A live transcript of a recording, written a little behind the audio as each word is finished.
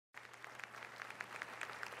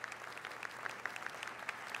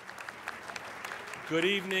Good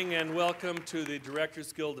evening and welcome to the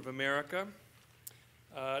Directors Guild of America.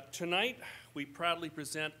 Tonight, we proudly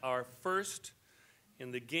present our first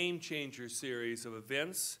in the Game Changer series of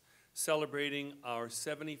events celebrating our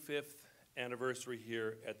 75th anniversary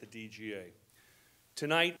here at the DGA.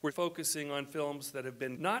 Tonight, we're focusing on films that have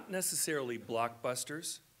been not necessarily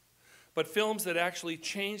blockbusters, but films that actually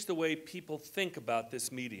change the way people think about this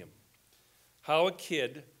medium. How a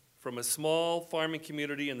kid from a small farming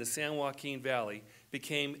community in the San Joaquin Valley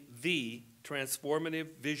became the transformative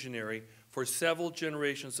visionary for several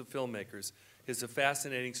generations of filmmakers is a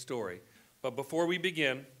fascinating story. But before we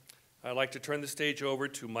begin, I'd like to turn the stage over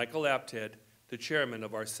to Michael Apted, the chairman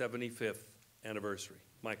of our 75th anniversary.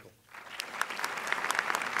 Michael.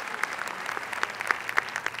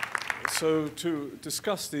 So to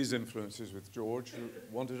discuss these influences with George, we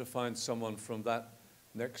wanted to find someone from that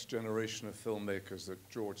next generation of filmmakers that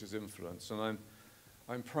George has influenced. And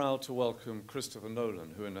I'm proud to welcome Christopher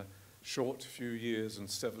Nolan, who in a short few years and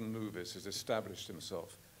 7 movies has established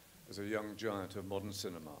himself as a young giant of modern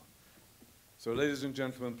cinema. So ladies and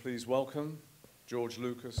gentlemen, please welcome George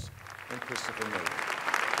Lucas and Christopher Nolan.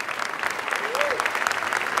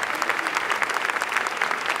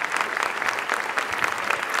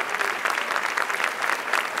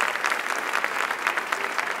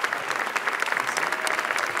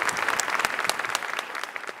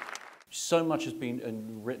 So much has been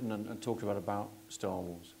written and talked about Star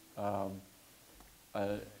Wars.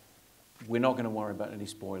 We're not going to worry about any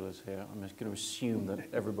spoilers here. I'm just going to assume that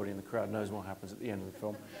everybody in the crowd knows what happens at the end of the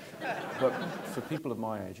film. But for people of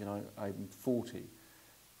my age, and I'm 40,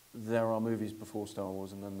 there are movies before Star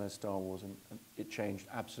Wars and then there's Star Wars, and it changed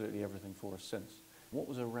absolutely everything for us since. What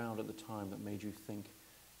was around at the time that made you think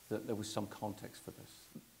that there was some context for this?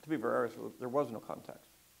 To be very honest, there was no context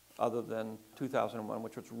other than 2001,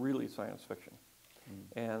 which was really science fiction.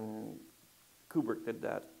 And Kubrick did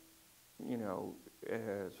that, you know,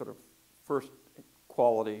 sort of first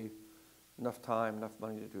quality, enough time, enough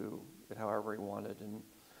money to do it however he wanted,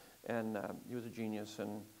 and he was a genius,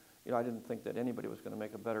 and you know, I didn't think that anybody was going to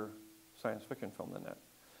make a better science fiction film than that.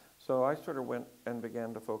 So I sort of went and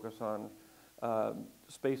began to focus on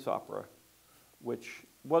space opera, which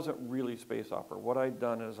wasn't really space opera. What I'd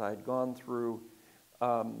done is I'd gone through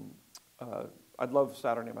I'd loved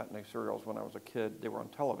Saturday matinee serials when I was a kid. They were on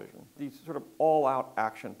television. These sort of all-out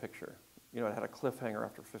action picture. You know, it had a cliffhanger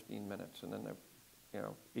after 15 minutes, and then, you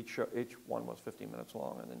know, each one was 15 minutes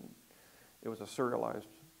long, and then it was a serialized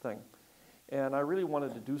thing. And I really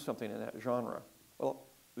wanted to do something in that genre. Well,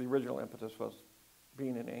 the original impetus was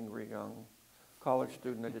being an angry young college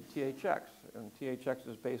student. I did THX, and THX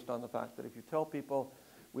is based on the fact that if you tell people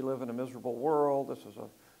we live in a miserable world, this is a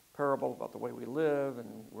parable about the way we live,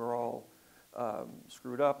 and we're all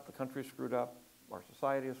screwed up, the country's screwed up, our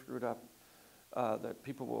society is screwed up, that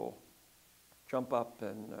people will jump up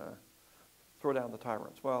and throw down the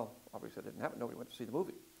tyrants. Well, obviously it didn't happen. Nobody went to see the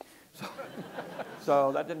movie.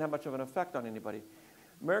 So that didn't have much of an effect on anybody.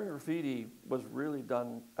 American Graffiti was really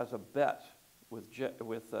done as a bet with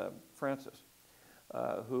Francis,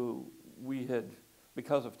 who we had,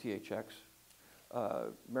 because of THX,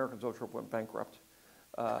 American Zoetrope went bankrupt.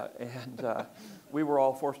 And we were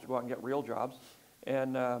all forced to go out and get real jobs.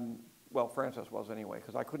 And, well, Francis was anyway,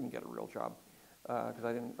 because I couldn't get a real job, because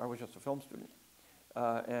I was just a film student.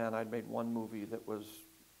 And I'd made one movie that was,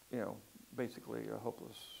 you know, basically a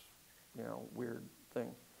hopeless, you know, weird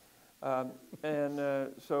thing.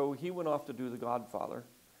 So he went off to do The Godfather.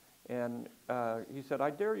 And he said, I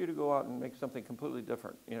dare you to go out and make something completely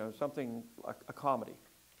different, you know, something like a comedy.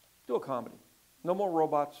 Do a comedy. No more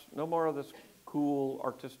robots, no more of this cool,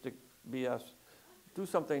 artistic BS. Do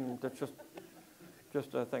something that's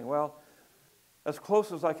just a thing. Well, as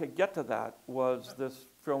close as I could get to that was this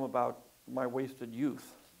film about my wasted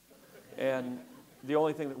youth. And the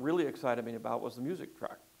only thing that really excited me about was the music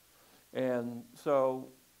track. And so,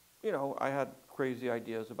 you know, I had crazy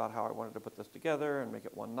ideas about how I wanted to put this together and make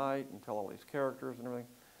it one night and tell all these characters and everything.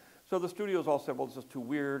 So the studios all said, well, this is too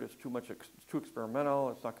weird, it's too experimental,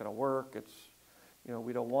 it's not gonna work, you know,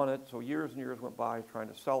 we don't want it. So years and years went by trying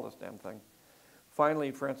to sell this damn thing.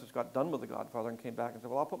 Finally, Francis got done with The Godfather and came back and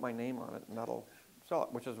said, well, I'll put my name on it and that'll sell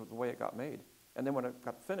it, which is the way it got made. And then when it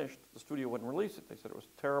got finished, the studio wouldn't release it. They said it was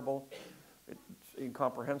terrible, it's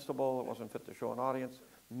incomprehensible, it wasn't fit to show an audience.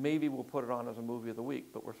 Maybe we'll put it on as a movie of the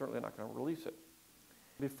week, but we're certainly not going to release it.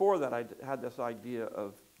 Before that, I had this idea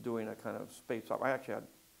of doing a kind of space opera. I actually had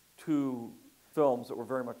 2 films that were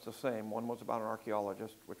very much the same. One was about an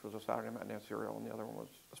archaeologist, which was a Saturday matinee serial, and the other one was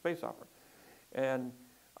a space opera. And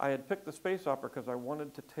I had picked the space opera because I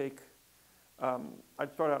wanted to take,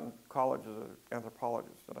 I'd started out in college as an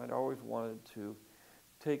anthropologist, and I'd always wanted to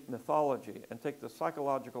take mythology and take the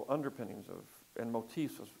psychological underpinnings of and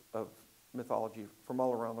motifs of mythology from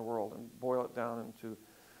all around the world and boil it down into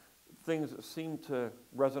things that seem to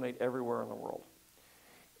resonate everywhere in the world.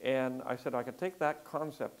 And I said I could take that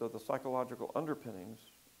concept of the psychological underpinnings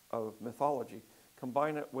of mythology,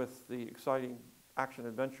 combine it with the exciting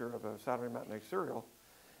action-adventure of a Saturday matinee serial,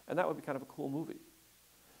 and that would be kind of a cool movie.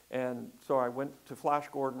 And so I went to Flash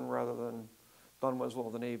Gordon rather than Don Winslow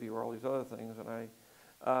of the Navy or all these other things,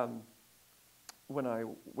 and when I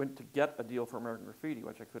went to get a deal for American Graffiti,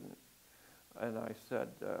 which I couldn't, and I said,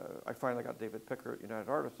 I finally got David Picker at United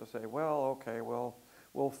Artists to say, well, okay, well,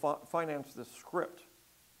 we'll finance this script.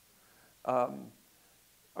 I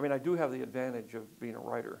mean, I do have the advantage of being a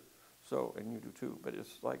writer, so, and you do too, but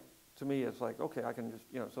it's like, to me, it's like, okay, I can just,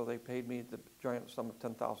 you know, so they paid me the giant sum of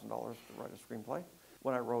 $10,000 to write a screenplay.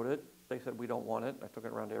 When I wrote it, they said, we don't want it. I took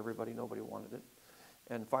it around to everybody, nobody wanted it.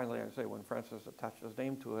 And finally, I say, when Francis attached his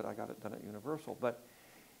name to it, I got it done at Universal. But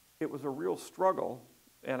it was a real struggle,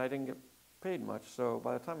 and I didn't get paid much, so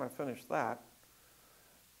by the time I finished that,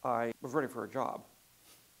 I was ready for a job.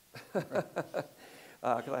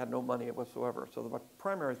 Because I had no money whatsoever. So the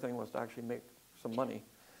primary thing was to actually make some money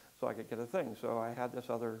so I could get a thing. So I had this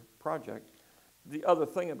other project. The other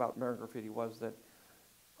thing about American Graffiti was that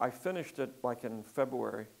I finished it like in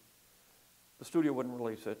February. The studio wouldn't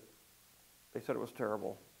release it. They said it was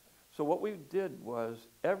terrible. So what we did was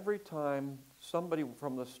every time somebody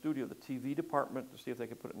from the studio, the TV department, to see if they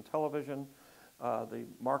could put it in television, the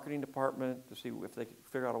marketing department to see if they could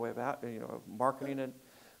figure out a way of marketing it.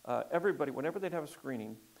 Everybody, whenever they'd have a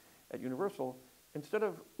screening at Universal, instead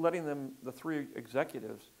of letting them, the three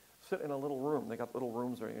executives, sit in a little room, they got little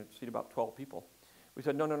rooms there, you could seat about 12 people. We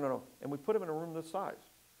said, no, no, no, no. And we put them in a room this size.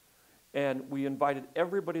 And we invited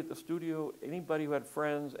everybody at the studio, anybody who had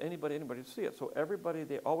friends, anybody to see it. So everybody,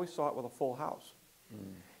 they always saw it with a full house.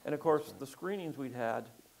 Mm. And of course, the screenings we'd had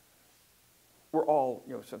were all,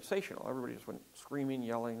 you know, sensational. Everybody just went screaming,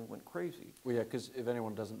 yelling, went crazy. Well, yeah, because if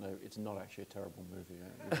anyone doesn't know, it's not actually a terrible movie.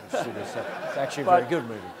 It's actually a very good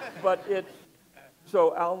movie. But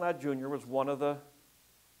so Al Ladd Jr. was one of the,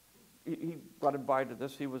 he got invited to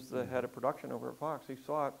this. He was the head of production over at Fox. He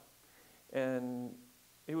saw it, and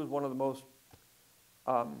he was one of the most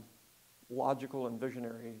logical and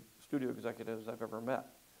visionary studio executives I've ever met.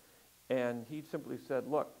 And he simply said,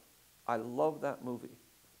 look, I love that movie.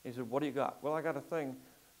 He said, what do you got? Well, I got a thing.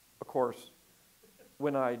 Of course,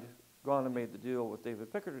 when I'd gone and made the deal with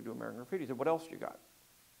David Picker to do American Graffiti, he said, what else you got?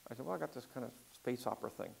 I said, well, I got this kind of space opera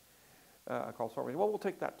thing called Stormy. Well, we'll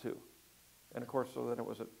take that too. And of course, so then it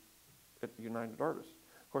was at United Artists.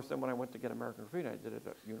 Of course, then when I went to get American Graffiti, I did it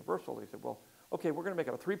at Universal. They said, well, okay, we're going to make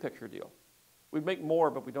it a 3-picture deal. We'd make more,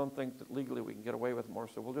 but we don't think that legally we can get away with more,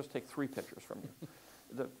 so we'll just take 3 pictures from you,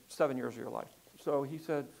 the 7 years of your life. So he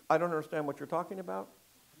said, I don't understand what you're talking about,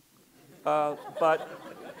 but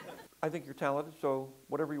I think you're talented, so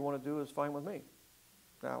whatever you want to do is fine with me.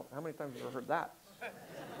 Now, how many times have you ever heard that?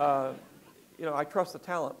 You know, I trust the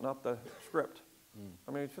talent, not the script.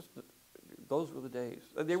 I mean, it's just, those were the days.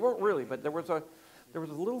 They weren't really, but there was a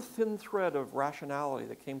little thin thread of rationality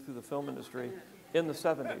that came through the film industry in the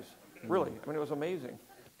 70s. Really, I mean, it was amazing.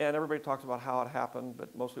 And everybody talks about how it happened,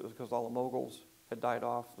 but mostly it was because all the moguls had died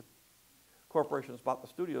off. The corporations bought the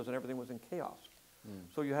studios, and everything was in chaos.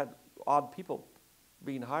 So you had odd people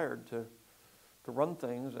being hired to run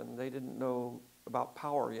things, and they didn't know about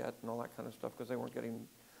power yet and all that kind of stuff because they weren't getting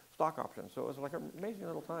stock options. So it was like an amazing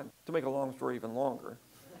little time. To make a long story even longer,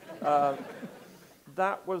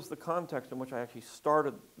 that was the context in which I actually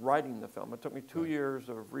started writing the film. It took me 2 years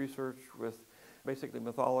of research with basically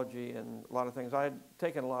mythology and a lot of things. I had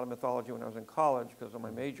taken a lot of mythology when I was in college because of my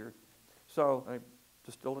major. So I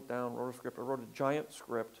distilled it down, wrote a script. I wrote a giant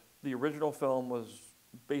script. The original film was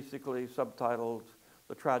basically subtitled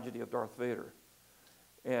The Tragedy of Darth Vader.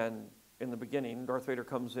 And in the beginning, Darth Vader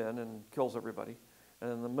comes in and kills everybody.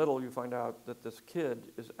 And in the middle, you find out that this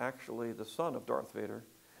kid is actually the son of Darth Vader.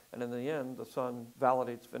 And in the end, the son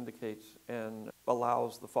validates, vindicates, and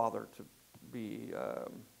allows the father to be...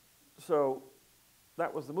 So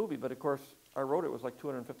that was the movie, but of course, I wrote it was like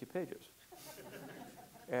 250 pages.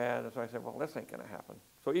 And so I said, well, this ain't going to happen.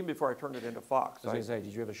 So even before I turned it into Fox... I was going to say,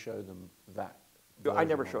 did you ever show them that? I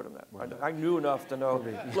never showed them that. Right. I knew enough to know.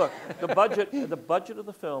 Look, the budget of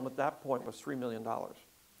the film at that point was $3 million. Wow.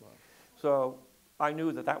 So I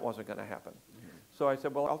knew that that wasn't going to happen. So I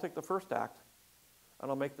said, well, I'll take the first act, and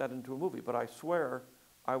I'll make that into a movie. But I swear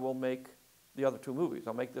I will make the other 2 movies.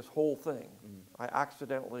 I'll make this whole thing. I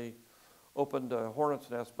accidentally opened a hornet's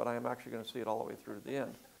nest, but I am actually going to see it all the way through to the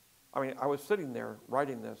end. I mean, I was sitting there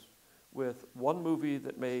writing this with one movie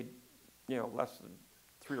that made, you know, less than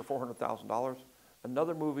 $300,000 or $400,000.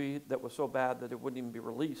 Another movie that was so bad that it wouldn't even be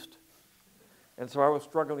released. And so I was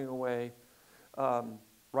struggling away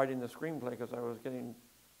writing the screenplay because I was getting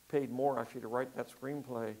paid more actually to write that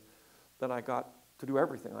screenplay than I got to do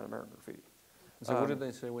everything on American Graffiti. So what did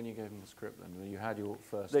they say when you gave them the script then, when you had your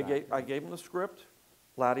first I gave them the script.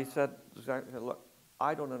 Laddie said, look,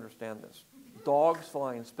 I don't understand this. Dogs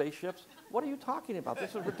flying spaceships? What are you talking about?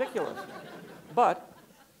 This is ridiculous. But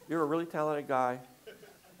you're a really talented guy.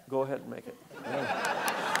 Go ahead and make it.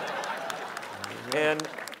 And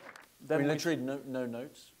then literally no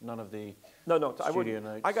notes, none of the no notes. Studio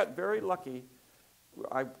notes. I got very lucky.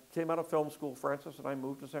 I came out of film school. Francis and I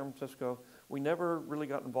moved to San Francisco. We never really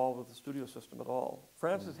got involved with the studio system at all.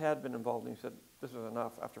 Francis had been involved, and he said, "This is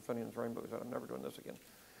enough." After Finian's Rainbow, he said, "I'm never doing this again."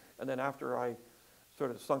 And then after I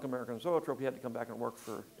sort of sunk American Zoetrope, he had to come back and work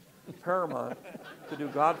for Paramount to do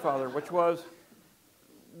Godfather, which was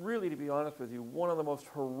really, to be honest with you, one of the most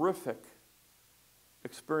horrific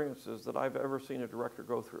experiences that I've ever seen a director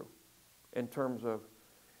go through in terms of,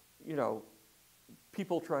 you know,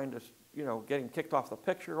 people trying to, you know, getting kicked off the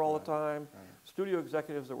picture all the time, studio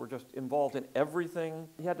executives that were just involved in everything.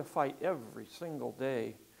 He had to fight every single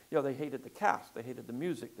day. You know, they hated the cast, they hated the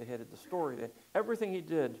music, they hated the story. Everything he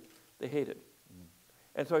did, they hated.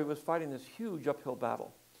 And so he was fighting this huge uphill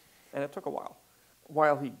battle. And it took a while.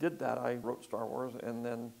 While he did that, I wrote Star Wars, and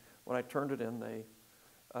then when I turned it in, they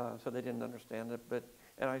said they didn't understand it.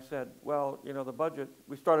 And I said, well, you know, the budget,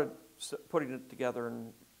 we started putting it together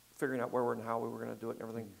and figuring out where and how we were going to do it and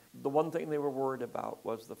everything. The one thing they were worried about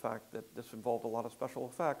was the fact that this involved a lot of special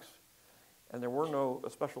effects, and there were no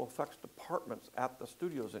special effects departments at the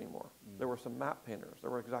studios anymore. There were some map painters.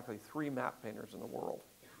 There were exactly 3 map painters in the world.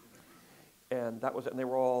 And that was it. And they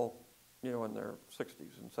were all, you know, in their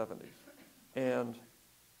 60s and 70s. And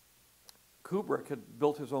Kubrick had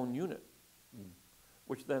built his own unit,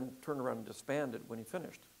 which then turned around and disbanded when he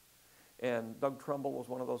finished. And Doug Trumbull was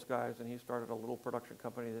one of those guys, and he started a little production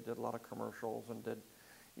company that did a lot of commercials and did,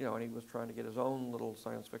 you know, and he was trying to get his own little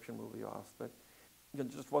science fiction movie off. But there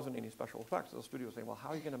just wasn't any special effects. So the studio was saying, well, how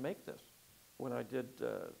are you going to make this? When I did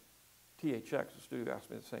THX, the studio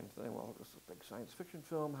asked me the same thing. Well, this is a big science fiction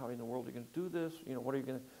film. How in the world are you going to do this? You know, what are you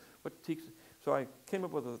going to, what takes? So I came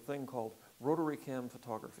up with a thing called rotary cam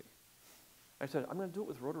photography. I said, I'm going to do it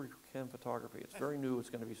with rotary cam photography. It's very new.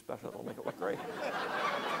 It's going to be special. It'll make it look great.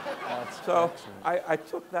 So I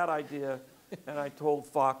took that idea and I told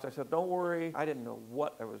Fox, I said, don't worry. I didn't know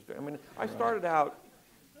what I was doing. I mean, I started out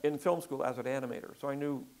in film school as an animator, so I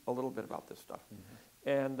knew a little bit about this stuff.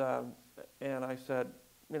 And I said,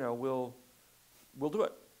 you know, we'll do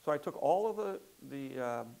it. So I took all of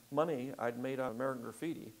the money I'd made on American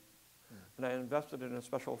Graffiti, and I invested in a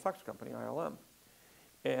special effects company, ILM,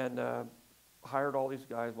 and hired all these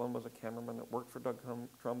guys. One was a cameraman that worked for Doug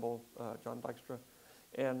Trumbull, John Dykstra,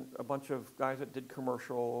 and a bunch of guys that did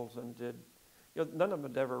commercials and did, you know, none of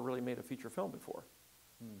them had ever really made a feature film before.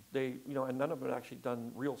 They, you know, and none of them had actually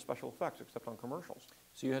done real special effects except on commercials.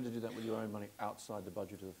 So you had to do that with your own money outside the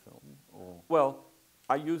budget of the film? Or? Well,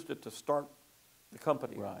 I used it to start the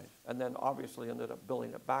company, right, and then obviously ended up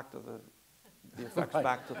billing it back to the effects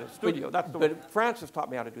back to the studio. That's the way Francis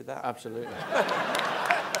taught me how to do that. Absolutely.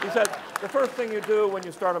 He said, the first thing you do when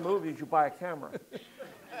you start a movie is you buy a camera.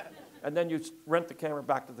 And then you rent the camera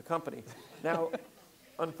back to the company. Now,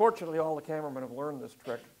 unfortunately, all the cameramen have learned this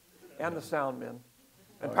trick, and the sound men,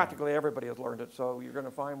 and practically everybody has learned it. So you're going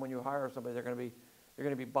to find when you hire somebody, you're going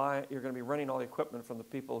to be renting all the equipment from the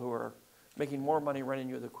people who are making more money renting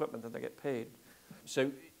you the equipment than they get paid.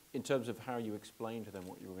 So, in terms of how you explain to them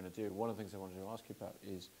what you were going to do, one of the things I wanted to ask you about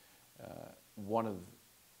is one of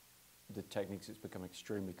the techniques that's become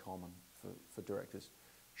extremely common for directors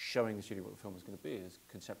showing the studio what the film is going to be is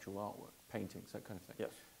conceptual artwork, paintings, that kind of thing.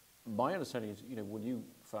 Yes. My understanding is, you know, when you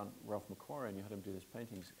found Ralph McQuarrie and you had him do these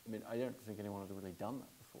paintings, I mean, I don't think anyone had really done that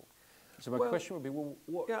before. So my question would be, well,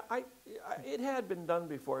 what? Yeah, it had been done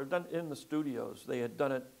before. Done in the studios. They had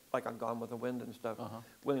done it like on Gone with the Wind and stuff.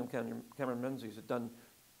 William Cameron Menzies had done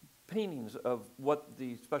paintings of what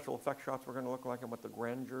the special effects shots were going to look like and what the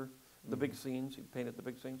grandeur, the big scenes. He painted the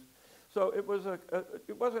big scenes. So it was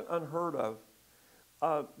it wasn't unheard of.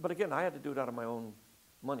 But again, I had to do it out of my own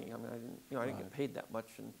money. I mean, I didn't get paid that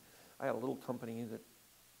much, and I had a little company that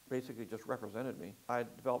basically just represented me. I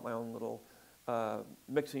had developed my own little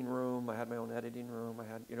mixing room. I had my own editing room.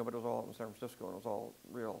 I had, you know, but it was all in San Francisco, and it was all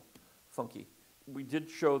real funky. We did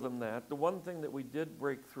show them that. The one thing that we did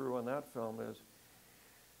break through on that film is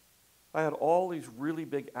I had all these really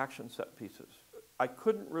big action set pieces. I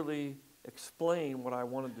couldn't really explain what I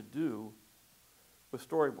wanted to do with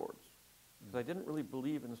storyboards. Because I didn't really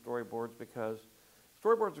believe in storyboards because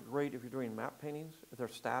Storyboards are great if you're doing map paintings, if they're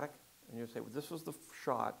static, and you say, well, this is the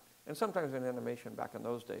shot. And sometimes in animation back in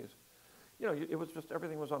those days, you know, it was just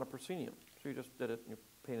everything was on a proscenium. So you just did it and you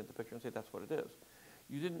painted the picture and say that's what it is.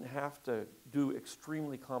 You didn't have to do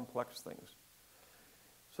extremely complex things.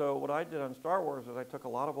 So what I did on Star Wars is I took a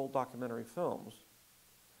lot of old documentary films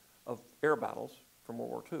of air battles from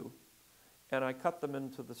World War II, and I cut them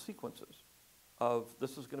into the sequences of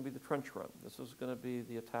this is going to be the trench run, this is going to be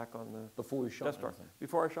the attack on the Before you shot Death Star. anything?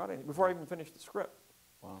 Before I shot anything, before I even finished the script.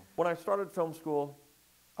 Wow. When I started film school,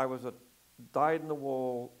 I was a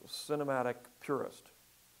dyed-in-the-wool cinematic purist.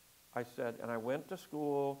 I said, and I went to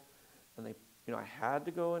school, and they, you know, I had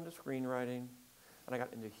to go into screenwriting, and I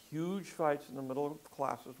got into huge fights in the middle of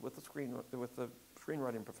classes with the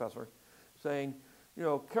screenwriting professor, saying, you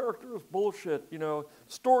know, character is bullshit. You know,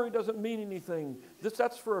 story doesn't mean anything.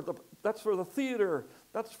 That's for the theater.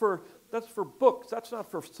 That's for books. That's not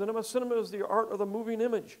for cinema. Cinema is the art of the moving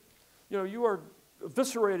image. You know, you are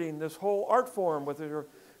eviscerating this whole art form with your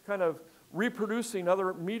kind of reproducing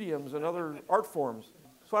other mediums and other art forms.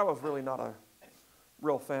 So I was really not a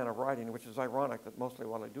real fan of writing, which is ironic that mostly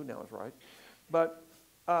what I do now is write. But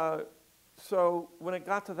so when it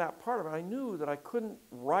got to that part of it, I knew that I couldn't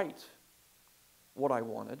write what I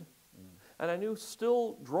wanted. And I knew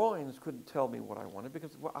still drawings couldn't tell me what I wanted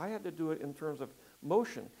because I had to do it in terms of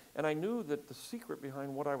motion. And I knew that the secret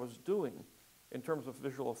behind what I was doing in terms of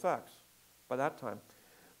visual effects by that time,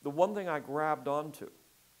 the one thing I grabbed onto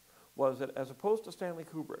was that as opposed to Stanley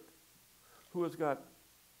Kubrick, who has got,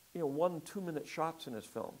 you know, 1 2-minute shots in his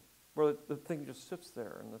film, where the thing just sits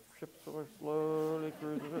there and the ship sort of slowly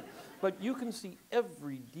cruises. But you can see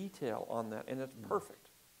every detail on that, and it's perfect.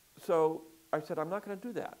 So I said, I'm not going to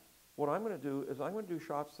do that. What I'm going to do is I'm going to do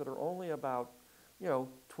shots that are only about, you know,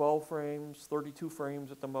 12 frames, 32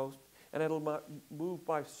 frames at the most, and it'll move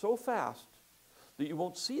by so fast that you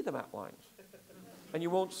won't see the matte lines. And you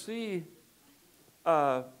won't see,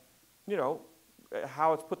 you know,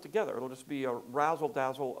 how it's put together. It'll just be a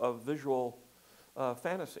razzle-dazzle of visual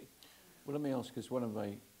fantasy. Well, let me ask, because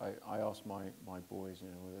I asked my boys, you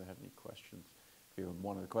know, whether they had any questions. And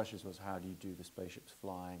one of the questions was, how do you do the spaceships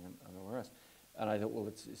flying and all the rest? And I thought, well,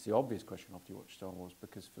 it's the obvious question after you watch Star Wars,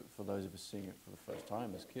 because for those of us seeing it for the first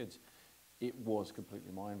time as kids, it was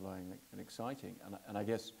completely mind-blowing and exciting. And I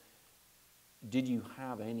guess, did you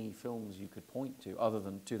have any films you could point to, other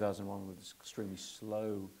than 2001 with this extremely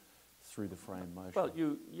slow through-the-frame motion? Well,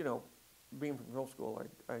 you know, being from film school,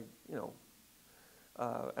 you know,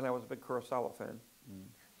 and I was a big Kurosawa fan.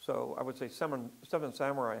 So I would say Seven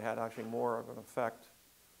Samurai had actually more of an effect,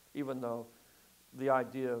 even though the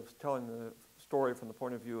idea of telling the story from the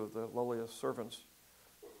point of view of the lowliest servants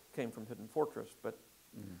came from Hidden Fortress. But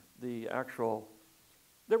the actual,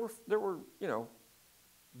 there were, you know,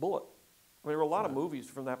 Bullet. I mean, there were a lot of movies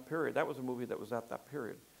from that period. That was a movie that was at that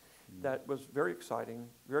period. That was very exciting,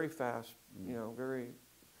 very fast, you know, very,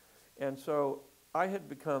 and so I had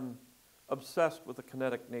become obsessed with the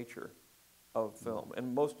kinetic nature of film,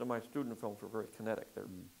 and most of my student films were very kinetic. There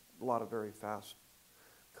were a lot of very fast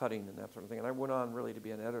cutting and that sort of thing. And I went on really to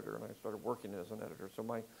be an editor, and I started working as an editor. So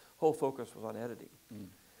my whole focus was on editing.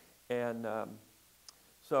 And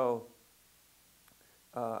so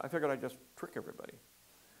I figured I'd just trick everybody.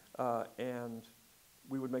 And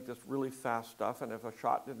we would make this really fast stuff, and if a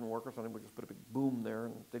shot didn't work or something, we'd just put a big boom there,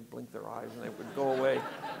 and they'd blink their eyes, and they would go away.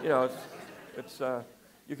 You know,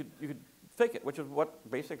 you could fake it, which is what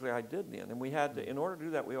basically I did in the end. And we had to, in order to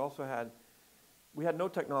do that, we had no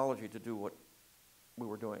technology to do what we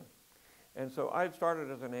were doing. And so I had started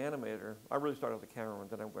as an animator. I really started as a cameraman.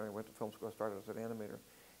 Then when I went to film school, I started as an animator.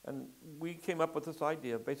 And we came up with this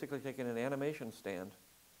idea of basically taking an animation stand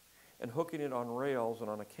and hooking it on rails and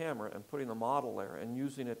on a camera and putting the model there and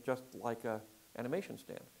using it just like an animation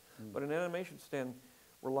stand. But an animation stand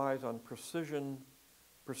relies on precisionally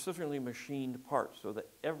machined parts so that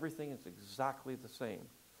everything is exactly the same.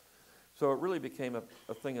 So it really became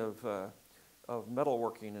a thing of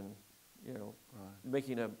metalworking and, you know,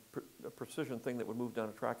 making a precision thing that would move down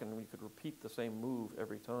a track, and we could repeat the same move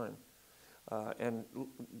every time. And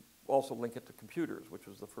also link it to computers, which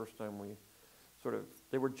was the first time we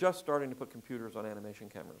they were just starting to put computers on animation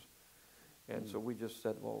cameras. And so we just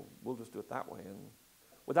said, well, we'll just do it that way. And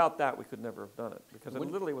without that, we could never have done it, because it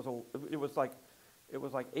literally was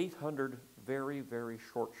like 800 very, very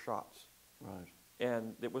short shots. Right.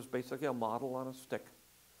 And it was basically a model on a stick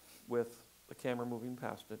with the camera moving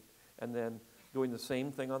past it, and then doing the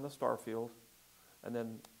same thing on the star field, and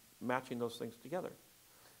then matching those things together.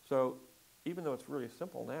 So even though it's really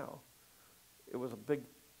simple now, it was a big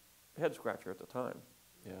head scratcher at the time.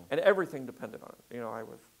 Yeah. And everything depended on it. You know,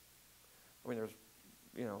 there's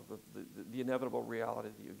you know, the inevitable reality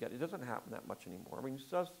that you get. It doesn't happen that much anymore. I mean,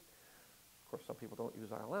 it does, of course, some people don't use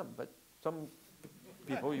ILM, but some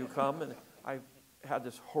people, you come, and I had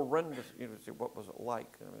this horrendous, you know, say, what was it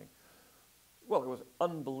like and everything. Well, it was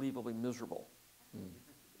unbelievably miserable,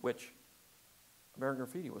 which American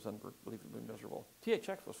Graffiti was unbelievably miserable.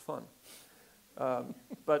 THX was fun.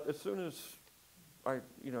 But as soon as I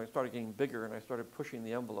started getting bigger and I started pushing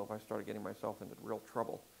the envelope, I started getting myself into real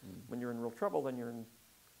trouble. When you're in real trouble, then you're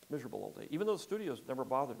miserable all day. Even though the studios never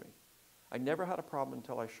bothered me. I never had a problem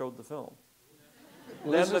until I showed the film.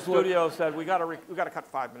 Well, then the studio said, we got to cut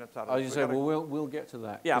 5 minutes out of it. You say, well, we'll get to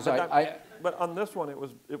that. Yeah, but on this one,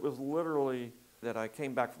 it was literally that I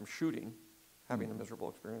came back from shooting, having a miserable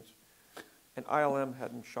experience, and ILM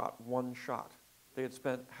hadn't shot one shot. They had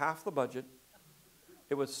spent half the budget.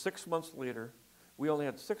 It was 6 months later. We only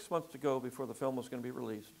had 6 months to go before the film was going to be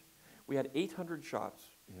released. We had 800 shots,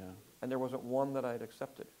 and there wasn't one that I had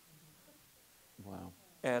accepted. Wow.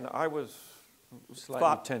 And I was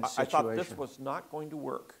tense I thought this was not going to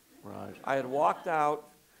work. Right. I had walked out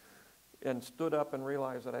and stood up and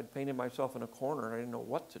realized that I'd painted myself in a corner and I didn't know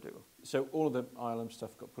what to do. So all of the ILM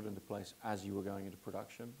stuff got put into place as you were going into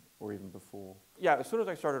production, or even before? Yeah, as soon as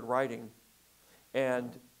I started writing,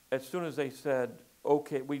 and as soon as they said,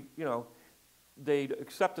 okay, they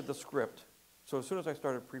accepted the script. So as soon as I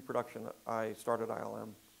started pre-production, I started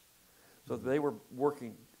ILM. So they were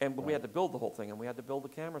working, and we had to build the whole thing, and we had to build the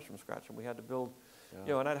cameras from scratch, and we had to build,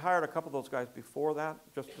 and I'd hired a couple of those guys before that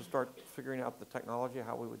just to start figuring out the technology,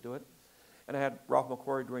 how we would do it. And I had Ralph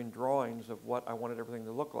McQuarrie doing drawings of what I wanted everything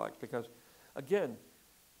to look like, because, again,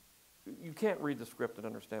 you can't read the script and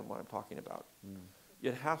understand what I'm talking about.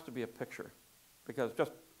 It has to be a picture, because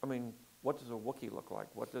what does a Wookiee look like?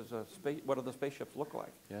 What do the spaceships look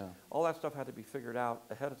like? Yeah. All that stuff had to be figured out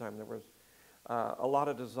ahead of time. There was a lot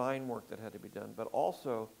of design work that had to be done, but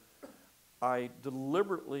also I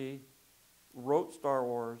deliberately wrote Star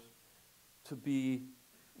Wars to be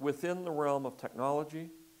within the realm of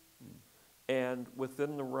technology and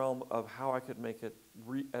within the realm of how I could make it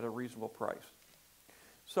at a reasonable price.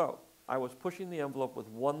 So I was pushing the envelope with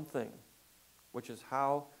one thing, which is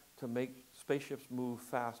how to make spaceships move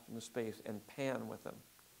fast into space and pan with them,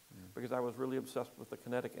 because I was really obsessed with the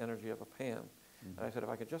kinetic energy of a pan. And I said, if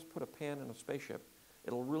I could just put a pan in a spaceship,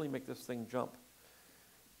 it'll really make this thing jump.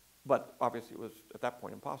 But obviously it was, at that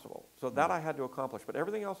point, impossible. So that I had to accomplish. But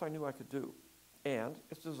everything else I knew I could do. And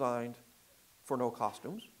it's designed for no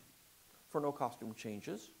costumes, for no costume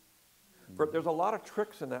changes. There's a lot of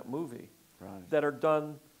tricks in that movie that are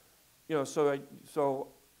done, to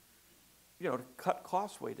cut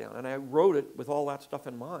costs way down. And I wrote it with all that stuff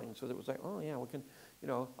in mind. So that it was like, oh, yeah, we can,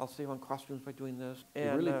 I'll save on costumes by doing this. And,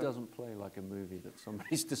 it really doesn't play like a movie that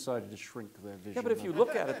somebody's decided to shrink their vision. Yeah, but if you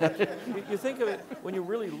look at it, you think of it, when you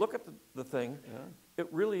really look at the thing,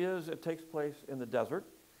 it really is, it takes place in the desert,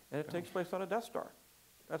 and it takes place on a Death Star.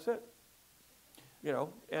 That's it.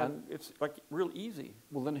 And it's like real easy.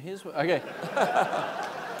 Well, then here's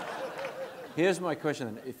here's my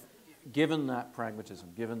question then. Given that pragmatism,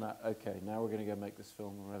 given that, okay, now we're going to go make this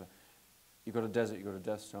film or whatever, you've got a desert, you've got a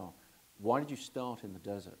Death Star. Why did you start in the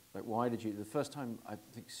desert? Like, why did you, the first time I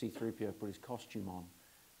think C-3PO put his costume on,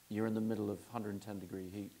 you're in the middle of 110-degree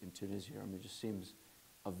heat in Tunisia. I mean, it just seems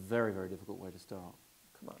a very, very difficult way to start.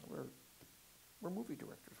 Come on, we're movie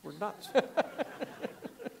directors. We're nuts.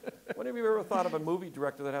 When have you ever thought of a movie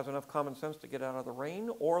director that has enough common sense to get out of the rain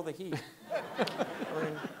or the heat? I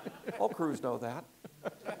mean, all crews know that.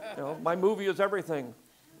 My movie is everything.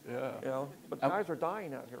 Yeah. But guys are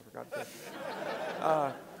dying out here, for God's sake.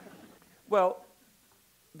 Well,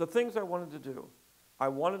 the things I wanted to do, I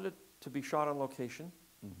wanted it to be shot on location.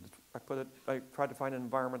 I tried to find an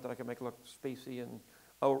environment that I could make look spacey and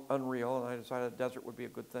unreal, and I decided a desert would be a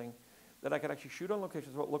good thing. That I could actually shoot on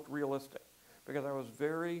location so it looked realistic, because I was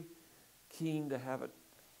very keen to have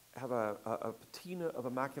a patina of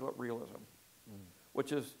immaculate realism,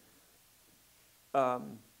 which is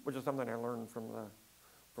something I learned from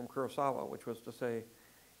Kurosawa, which was to say,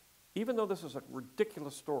 even though this is a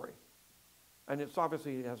ridiculous story, and it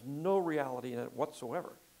has no reality in it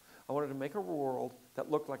whatsoever, I wanted to make a world that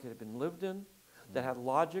looked like it had been lived in, that had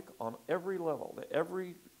logic on every level, that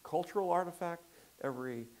every cultural artifact,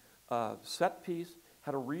 every set piece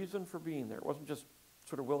had a reason for being there. It wasn't just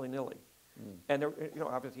sort of willy-nilly. And there,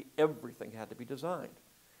 obviously everything had to be designed.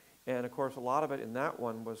 And of course, a lot of it in that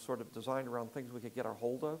one was sort of designed around things we could get our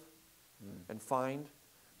hold of and find.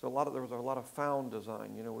 So there was a lot of found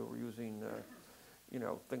design. We were using,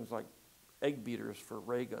 things like egg beaters for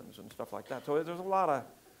ray guns and stuff like that. So there's a lot of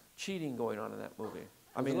cheating going on in that movie.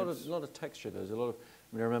 There's a lot of texture. There's a lot of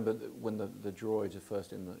I mean, I remember when the droids are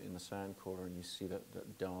first in the sand corner and you see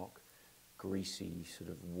that dark, greasy, sort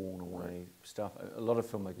of worn away stuff. A lot of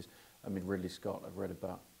filmmakers, I mean, Ridley Scott, I've read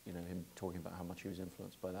about, you know, him talking about how much he was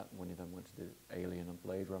influenced by that when he then went to do Alien and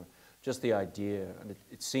Blade Runner. Just the idea, and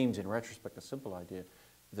it seems in retrospect a simple idea,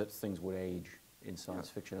 that things would age in science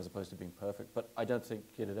fiction as opposed to being perfect. But I don't think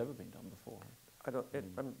it had ever been done before.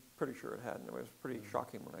 I'm pretty sure it hadn't. It was pretty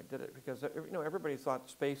shocking when I did it because, you know, everybody thought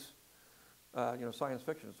space, you know, science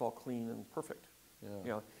fiction, it's all clean and perfect. Yeah. You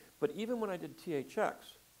know, but even when I did THX,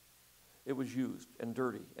 it was used and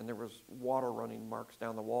dirty, and there was water running marks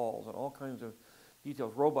down the walls and all kinds of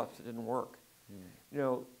details, robots that didn't work. You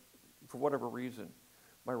know, for whatever reason,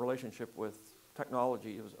 my relationship with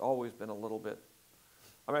technology has always been a little bit,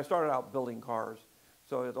 I mean, I started out building cars,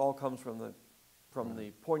 so it all comes from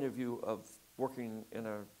the point of view of working in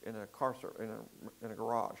a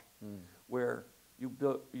garage, where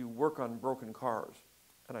you work on broken cars.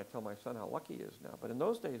 And I tell my son how lucky he is now. But in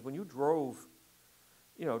those days, when you drove,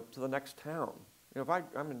 you know, to the next town, you know,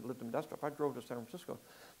 if lived in Modesto, if I drove to San Francisco,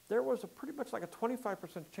 there was pretty much like a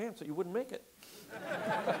 25% chance that you wouldn't make it.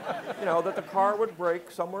 You know, that the car would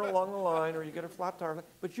break somewhere along the line, or you get a flat tire,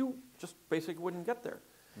 but you just basically wouldn't get there.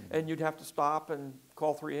 And you'd have to stop and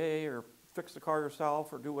call 3A or fix the car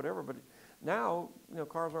yourself or do whatever. But now, you know,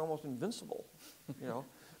 cars are almost invincible, you know.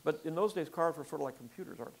 But in those days, cars were sort of like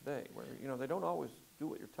computers are today, where, you know, they don't always do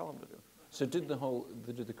what you tell them to do. So did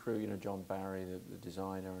the crew, you know, John Barry, the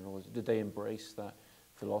designer and all this, did they embrace that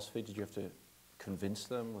philosophy? Did you have to convince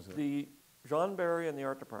them? Was it? John Barry and the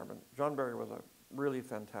art department, John Barry was a really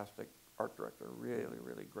fantastic art director, really,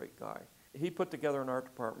 really great guy. He put together an art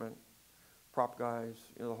department, prop guys,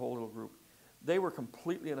 you know, the whole little group. They were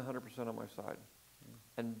completely and 100% on my side,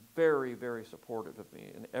 and very, very supportive of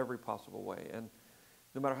me in every possible way. And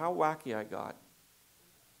no matter how wacky I got,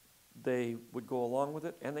 they would go along with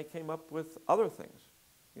it, and they came up with other things.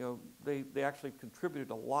 You know, they actually contributed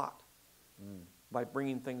a lot by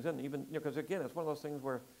bringing things in. Even, you know, because again, it's one of those things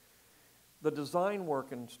where the design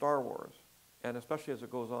work in Star Wars, and especially as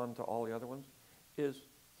it goes on to all the other ones, is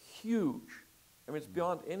huge. I mean, it's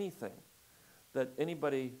beyond anything that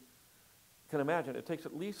anybody can imagine. It takes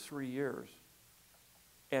at least 3 years,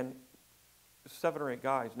 and 7 or 8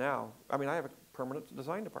 guys now. I mean, I have a permanent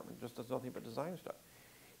design department, just does nothing but design stuff.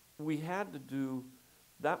 We had to do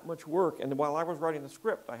that much work, and while I was writing the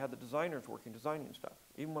script, I had the designers working, designing stuff.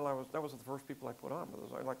 Even when that was the first people I put on,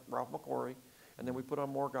 like Ralph McQuarrie, and then we put on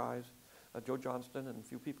more guys, Joe Johnston and a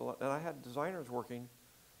few people, and I had designers working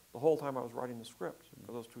the whole time I was writing the script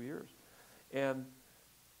for those 2 years. And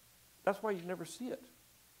that's why you never see it.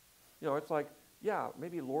 You know, it's like, yeah,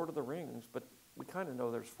 maybe Lord of the Rings, but we kind of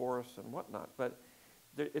know there's forests and whatnot, but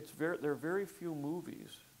there are very few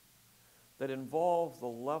movies that involve the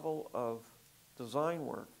level of design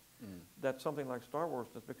work that something like Star Wars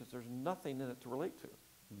does, because there's nothing in it to relate to.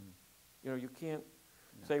 You know, you can't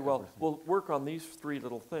say, well, we'll work on these 3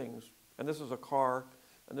 little things, and this is a car,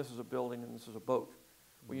 and this is a building, and this is a boat.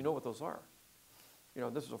 Well, you know what those are. You know,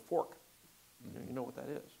 this is a fork. You know what that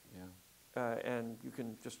is. Yeah. And you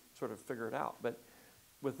can just sort of figure it out. But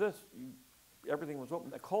with this, everything was open.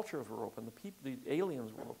 The cultures were open. The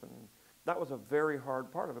aliens were open. That was a very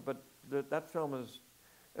hard part of it. But that film is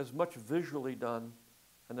as much visually done,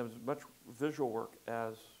 and there was as much visual work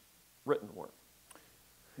as written work.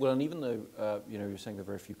 Well, and even though, you know, you were saying there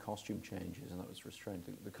were very few costume changes, and that was restrained,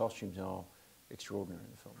 the costumes are extraordinary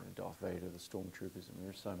in the film. You know, Darth Vader, the Stormtroopers, I mean,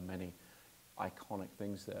 there's so many iconic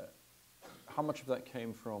things there. How much of that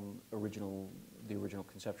came from the original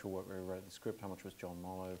conceptual work where we read the script? How much was John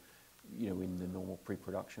Mollo, you know, in the normal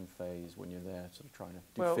pre-production phase when you're there sort of trying to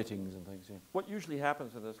do fittings and things? Yeah. What usually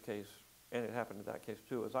happens in this case, and it happened in that case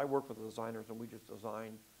too, is I work with the designers and we just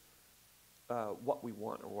design what we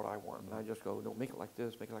want or what I want. And I just go, no, make it like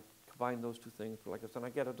this, make it like, combine those 2 things, put it like this, and I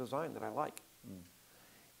get a design that I like.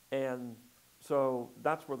 And so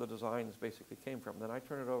that's where the designs basically came from. Then I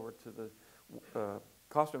turn it over to the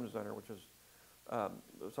costume designer, which is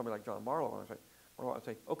somebody like John Marlowe, and I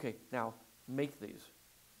say, okay, now make these.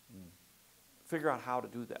 Figure out how to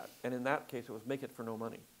do that. And in that case, it was make it for no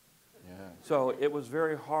money. Yeah. So it was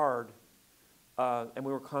very hard, and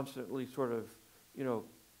we were constantly sort of, you know,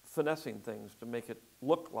 finessing things to make it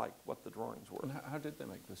look like what the drawings were. And how did they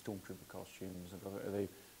make the Stormtrooper costumes? Are they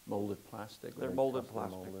molded plastic? They're molded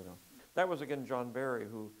plastic. That was, again, John Barry,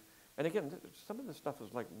 who, and again, some of this stuff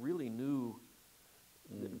was like really new,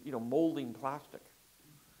 you know, molding plastic.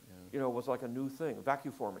 You know, was like a new thing,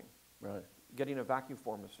 vacuum forming. Right. Getting a vacuum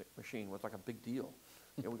form machine was like a big deal.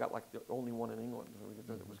 You know, we got like the only one in England.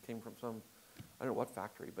 It came from some, I don't know what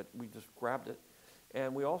factory, but we just grabbed it.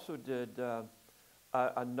 And we also did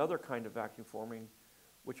another kind of vacuum forming,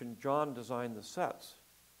 which John designed the sets.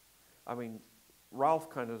 I mean, Ralph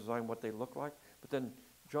kind of designed what they look like, but then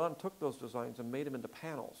John took those designs and made them into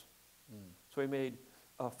panels. So he made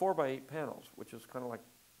 4x8 panels, which is kind of like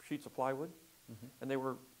sheets of plywood, and they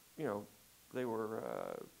were, you know, they were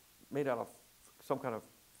made out of some kind of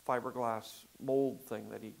fiberglass mold thing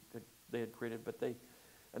that they had created, but they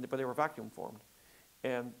were vacuum formed,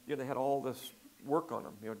 and you know, they had all this work on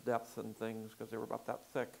them, you know, depth and things, because they were about that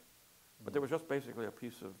thick, but they was just basically a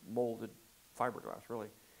piece of molded fiberglass, really,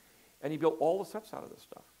 and he built all the sets out of this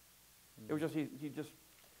stuff. It was just he just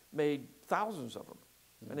made thousands of them,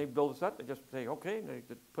 and they build a set. They just say okay, and they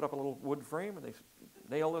put up a little wood frame, and they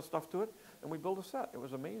nail this stuff to it, and we build a set. It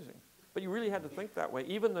was amazing. But you really had to think that way.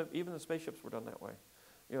 Even the spaceships were done that way.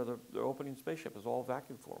 You know, the opening spaceship is all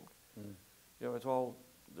vacuum formed. You know, it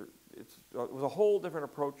was a whole different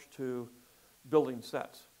approach to building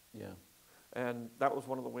sets. Yeah. And that was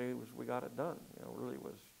one of the ways we got it done. You know, really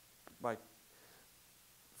was by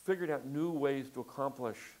figuring out new ways to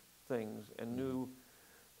accomplish things and new,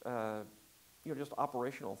 you know, just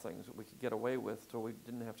operational things that we could get away with, so we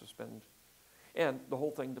didn't have to spend. And the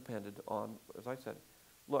whole thing depended on, as I said,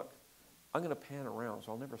 look, I'm going to pan around,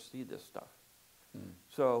 so I'll never see this stuff.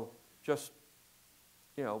 So just,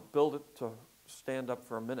 you know, build it to stand up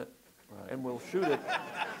for a minute, and we'll shoot it.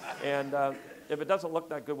 And if it doesn't look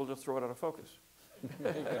that good, we'll just throw it out of focus.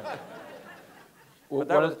 Well, but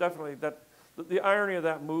that was definitely that. The irony of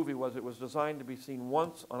that movie was it was designed to be seen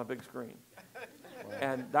once on a big screen,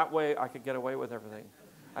 and that way I could get away with everything.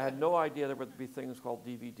 I had no idea there would be things called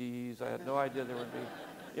DVDs. I had no idea there would be,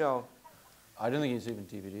 you know. I don't think it's even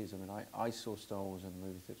DVDs. I mean, I saw Star Wars in the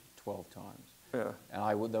movie theater 12 times. Yeah.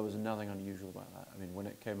 And there was nothing unusual about that. I mean, when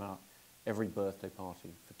it came out, every birthday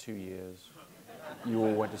party for 2 years, you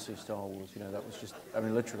all went to see Star Wars. You know, that was just, I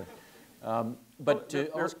mean, literally. But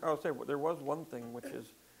I'll say there was one thing which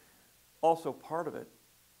is also part of it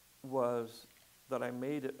was that I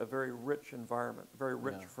made it a very rich environment, a very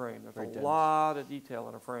rich frame. There's a lot of detail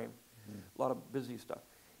in a frame, a lot of busy stuff.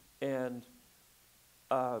 And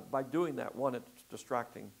by doing that, one, it's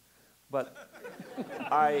distracting. But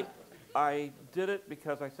I did it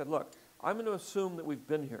because I said, look, I'm going to assume that we've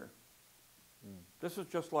been here. This is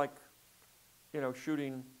just like, you know,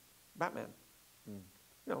 shooting Batman.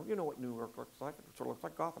 You know what New York looks like. It sort of looks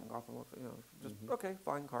like Gotham. Gotham looks, you know, just, okay,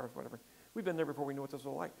 fine, cars, whatever. We've been there before. We knew what this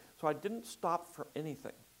was like. So I didn't stop for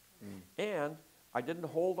anything. And I didn't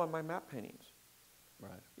hold on my map paintings.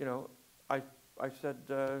 Right. You know, I said,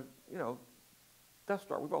 you know, Death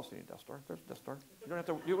Star. We've all seen a Death Star. There's a Death Star. You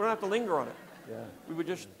don't have to linger on it. Yeah. We would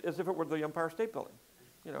just, as if it were the Empire State Building.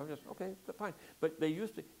 You know, just, okay, fine. But they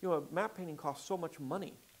used to, you know, a map painting costs so much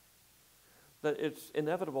money that it's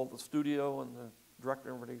inevitable the studio and the director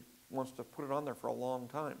and everybody wants to put it on there for a long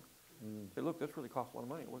time. Say, look, this really costs a lot of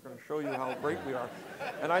money. We're going to show you how great we are.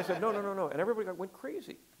 And I said, no. And everybody went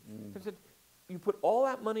crazy. I said, you put all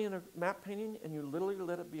that money in a map painting and you literally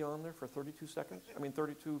let it be on there for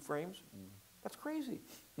 32 frames? That's crazy.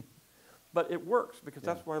 But it works because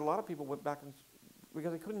that's why a lot of people went back and,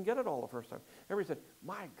 because they couldn't get it all the first time. Everybody said,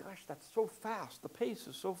 my gosh, that's so fast. The pace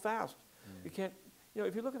is so fast. You can't, you know,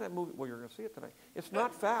 if you look at that movie, well, you're going to see it tonight. It's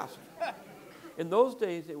not fast. In those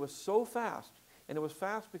days, it was so fast, and it was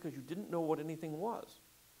fast because you didn't know what anything was.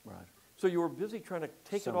 Right. So you were busy trying to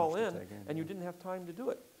take So it all much to in, take in, and you didn't have time to do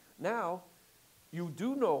it. Now, you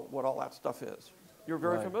do know what all that stuff is. You're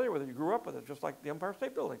very familiar with it. You grew up with it, just like the Empire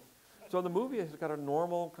State Building. So the movie has got a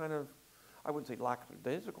normal kind of, I wouldn't say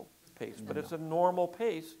lackadaisical pace, but it's a normal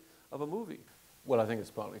pace of a movie. Well, I think it's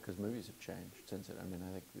partly because movies have changed since it. I mean,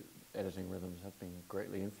 I think editing rhythms have been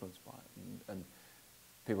greatly influenced by it, and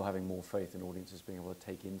people having more faith in audiences being able to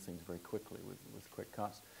take in things very quickly with quick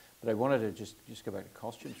cuts. But I wanted to just go back to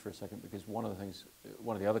costumes for a second, because one of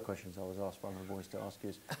the other questions I was asked by my voice to ask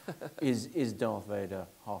you is Darth Vader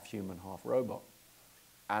half human, half robot?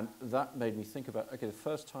 And that made me think about, okay, the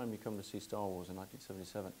first time you come to see Star Wars in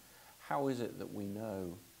 1977, how is it that we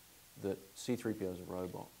know that C-3PO is a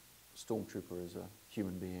robot, Stormtrooper is a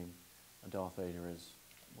human being, and Darth Vader is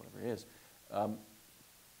whatever he is?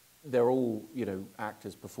 They're all, you know,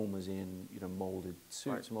 actors, performers in, you know, molded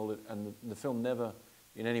suits, molded, and the film never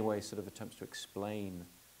in any way sort of attempts to explain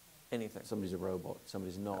anything. Somebody's a robot,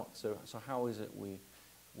 somebody's not. So how is it we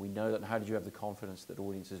know that, and how did you have the confidence that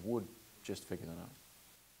audiences would just figure that out?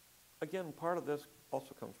 Again, part of this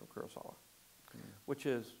also comes from Kurosawa, which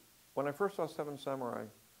is, when I first saw Seven Samurai,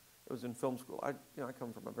 it was in film school. I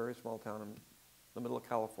come from a very small town in the middle of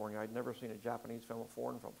California. I'd never seen a Japanese film, a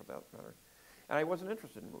foreign film for that matter. And I wasn't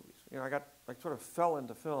interested in movies. You know, I sort of fell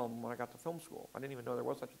into film when I got to film school. I didn't even know there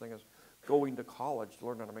was such a thing as going to college to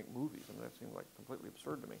learn how to make movies, and that seemed like completely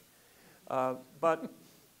absurd to me. But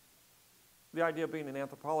the idea of being an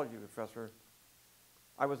anthropology professor,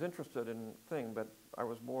 I was interested in thing, but I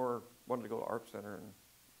was more wanted to go to art center and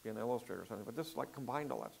be an illustrator or something. But this like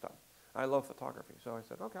combined all that stuff. I love photography, so I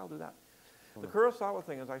said, okay, I'll do that. The Kurosawa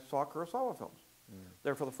thing is I saw Kurosawa films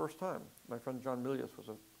there for the first time. My friend John Milius was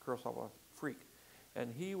a Kurosawa freak,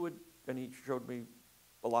 and he showed me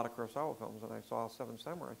a lot of Kurosawa films, and I saw Seven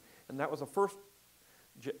Samurai, and that was the first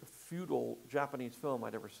feudal Japanese film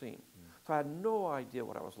I'd ever seen. So I had no idea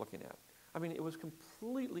what I was looking at. I mean, it was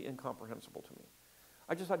completely incomprehensible to me.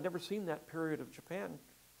 I'd never seen that period of Japan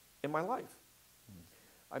in my life.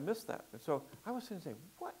 I missed that. And so I was sitting saying,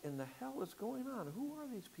 what in the hell is going on? Who are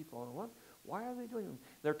these people? And why are they doing them?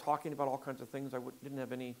 They're talking about all kinds of things. Didn't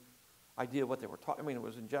have any idea what they were talking. I mean, it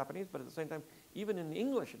was in Japanese, but at the same time, even in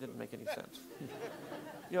English, it didn't make any sense.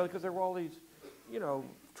 You know, because there were all these, you know,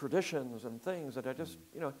 traditions and things that I just,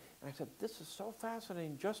 you know, and I said, this is so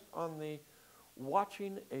fascinating just on the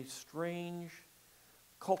watching a strange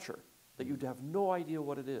culture that you'd have no idea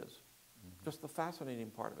what it is. Just the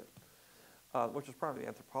fascinating part of it. Which is probably the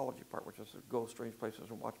anthropology part, which is to go strange places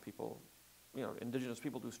and watch people, you know, indigenous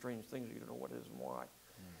people do strange things you don't know what it is and why.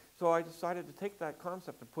 So I decided to take that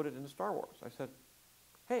concept and put it into Star Wars. I said,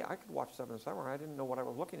 hey, I could watch Seven Samurai. I didn't know what I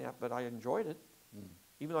was looking at, but I enjoyed it,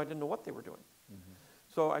 even though I didn't know what they were doing.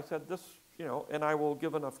 So I said this, you know, and I will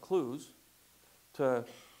give enough clues to,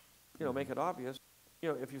 you know, make it obvious. You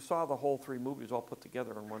know, if you saw the whole 3 movies all put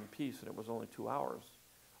together in one piece and it was only 2 hours,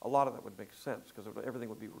 a lot of that would make sense because everything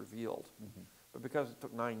would be revealed. But because it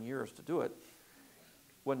took 9 years to do it,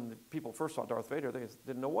 when the people first saw Darth Vader, they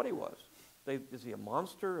didn't know what he was. Is he a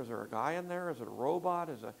monster? Is there a guy in there? Is it a robot?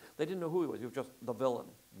 They didn't know who he was. He was just the villain.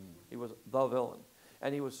 He was the villain.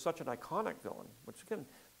 And he was such an iconic villain, which again,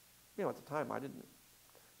 you know, at the time I didn't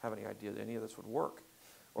have any idea that any of this would work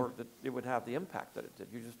or that it would have the impact that it did.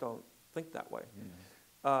 You just don't think that way.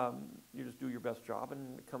 You just do your best job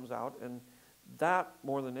and it comes out. And that,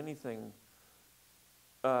 more than anything,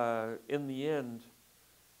 in the end,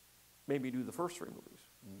 made me do the first 3 movies.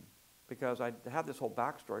 Because I had this whole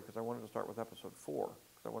backstory because I wanted to start with episode 4.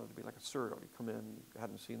 Because I wanted to be like a serial. You come in, you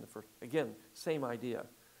hadn't seen the first. Again, same idea.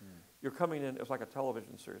 You're coming in, it's like a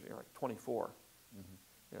television series. You're like 24.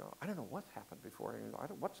 You know, I don't know what's happened before. You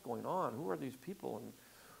know, what's going on? Who are these people? And,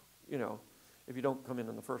 you know, if you don't come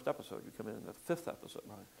in the first episode, you come in the 5th episode.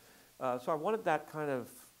 Right. So I wanted that kind of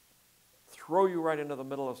throw you right into the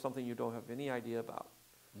middle of something you don't have any idea about.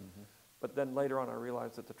 But then later on I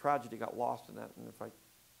realized that the tragedy got lost in that, and if I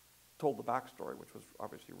told the backstory, which was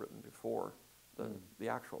obviously written before the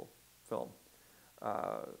actual film,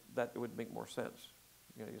 that it would make more sense.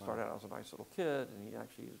 You know, you start out as a nice little kid, and he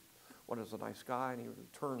actually was a nice guy, and he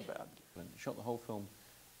turned bad. You shot the whole film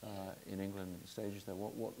in England, stages there.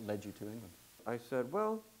 What led you to England? I said,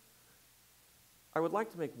 well, I would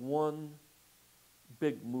like to make one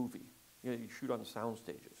big movie. You know, you shoot on sound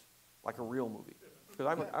stages, like a real movie. Because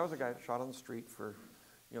I was a guy that shot on the street for,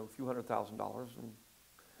 you know, a few $100,000, and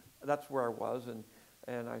that's where I was.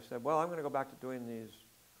 And I said, well, I'm going to go back to doing these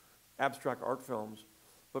abstract art films.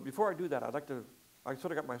 But before I do that, I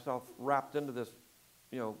sort of got myself wrapped into this,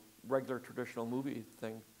 you know, regular traditional movie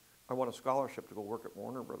thing. I won a scholarship to go work at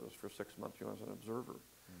Warner Brothers for 6 months, you know, as an observer.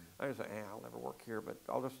 I just said, I'll never work here, but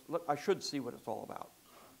I should see what it's all about,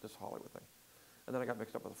 this Hollywood thing. And then I got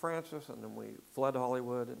mixed up with Francis, and then we fled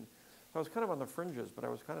Hollywood, and so I was kind of on the fringes, but I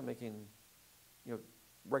was kind of making, you know,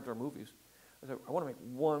 regular movies. I said, I want to make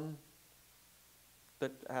one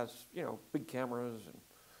that has, you know, big cameras and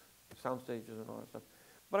sound stages and all that stuff.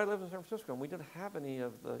 But I lived in San Francisco, and we didn't have any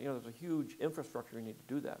of the, you know, there's a huge infrastructure you need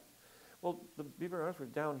to do that. Well, to be very honest with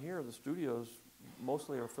you, down here, the studios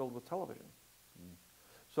mostly are filled with television.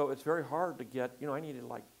 So it's very hard to get, you know, I needed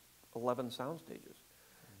like 11 sound stages.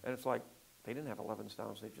 And it's like, they didn't have 11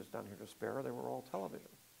 sound stages down here to spare, they were all television.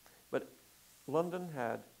 But London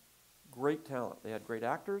had great talent. They had great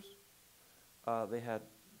actors. They had,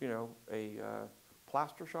 you know, a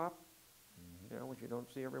plaster shop, you know, which you don't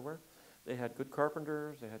see everywhere. They had good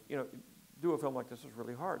carpenters. They had, you know, do a film like this is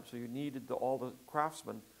really hard. So you needed all the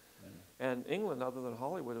craftsmen. And England, other than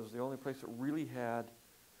Hollywood, was the only place that really had,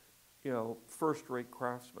 you know, first-rate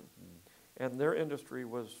craftsmen. And their industry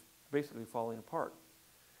was basically falling apart.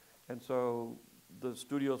 And so the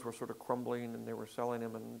studios were sort of crumbling, and they were selling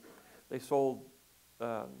them, and they sold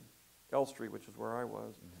Elstree, which is where I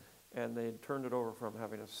was, and they had turned it over from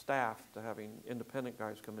having a staff to having independent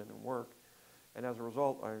guys come in and work. And as a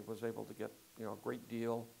result, I was able to get, you know, a great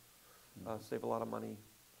deal, save a lot of money,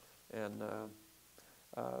 and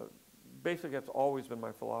Basically, that's always been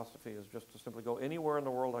my philosophy, is just to simply go anywhere in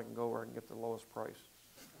the world I can go where I can get the lowest price.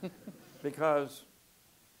 Because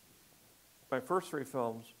my first 3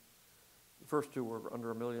 films, the first 2 were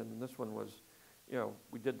under $1 million, and this one was, you know,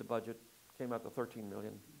 we did the budget, came out to $13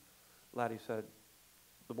 million. Laddie said,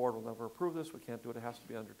 the board will never approve this, we can't do it, it has to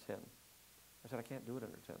be under 10. I said, I can't do it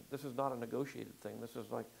under 10. This is not a negotiated thing. This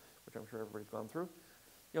is like, which I'm sure everybody's gone through.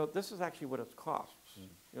 You know, this is actually what it costs. You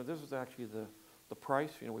know, this is actually the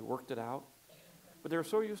price. You know, we worked it out. But they're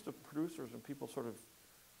so used to producers and people sort of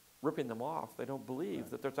ripping them off, they don't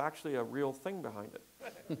believe that there's actually a real thing behind it.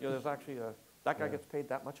 You know, there's actually that guy gets paid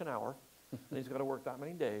that much an hour, and he's got to work that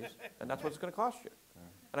many days, and that's what it's going to cost you.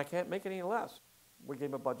 And I can't make it any less. We gave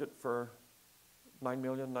him a budget for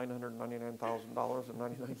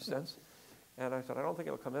 $9,999,000.99. And I said, I don't think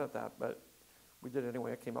it'll come in at that, but we did it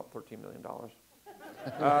anyway. It came up $13 million.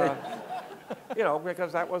 You know,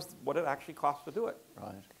 because that was what it actually cost to do it.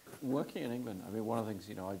 Right. Working in England, I mean, one of the things,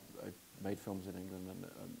 you know, I made films in England, and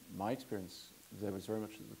my experience there was very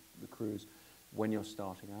much the crews, when you're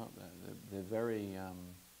starting out there, they're very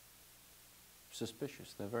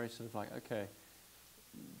suspicious. They're very sort of like, okay,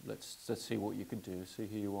 let's see what you can do, see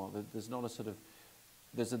who you are. There's not a sort of,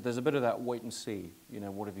 there's a bit of that wait and see, you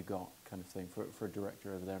know, what have you got kind of thing for a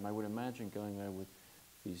director over there. And I would imagine going there with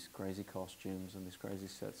these crazy costumes and these crazy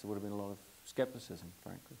sets, there would have been a lot of skepticism,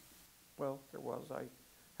 frankly. Well, there was. I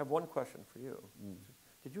have one question for you.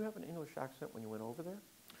 Did you have an English accent when you went over there?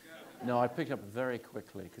 No, I picked up very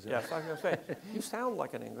quickly. Yes, I was going to say, you sound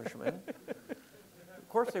like an Englishman. Of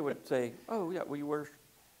course they would say, oh, yeah, well,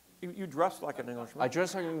 you dress like an Englishman. I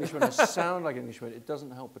dress like an Englishman, I sound like an Englishman. It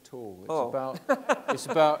doesn't help at all. It's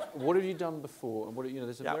about what have you done before, and what, you know,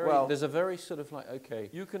 there's a very sort of like, okay.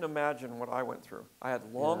 You can imagine what I went through. I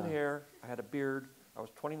had long hair, I had a beard, I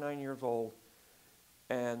was 29 years old,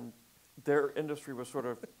 and their industry was sort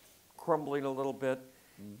of crumbling a little bit,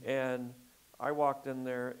 and I walked in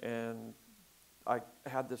there and I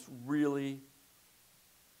had this really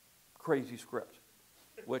crazy script,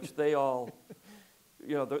 which they all,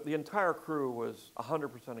 you know, the entire crew was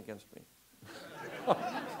 100% against me,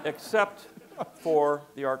 except for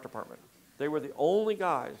the art department. They were the only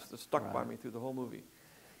guys that stuck by me through the whole movie.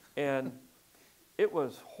 And it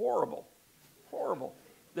was horrible, horrible.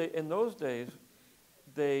 In those days,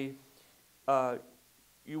 you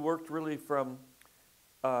worked really from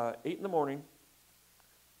 8 in the morning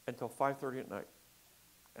until 5:30 at night,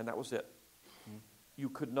 and that was it. You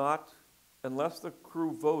could not, unless the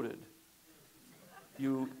crew voted,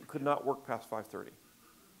 you could not work past 5:30.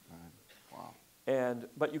 Wow.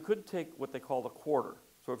 But you could take what they called a quarter.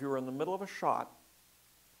 So if you were in the middle of a shot,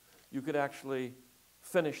 you could actually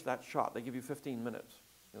finish that shot. They give you 15 minutes,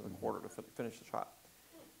 you know, the quarter to finish the shot.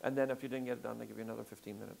 And then if you didn't get it done, they give you another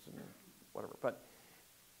 15 minutes and whatever. But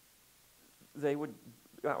they would,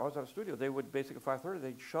 I was at a studio, they would basically at 5:30,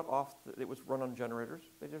 they'd shut off, it was run on generators,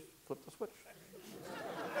 they just flipped the switch.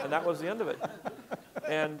 And that was the end of it.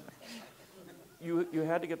 And you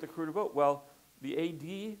had to get the crew to vote. Well, the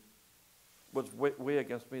AD was way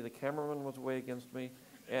against me, the cameraman was way against me,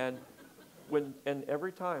 and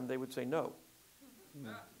every time they would say no.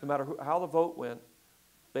 No matter how the vote went,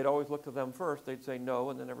 they'd always look to them first, they'd say no,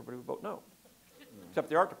 and then everybody would vote no. Except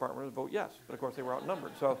the art department would vote yes, but of course they were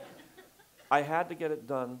outnumbered. So I had to get it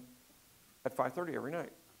done at 5:30 every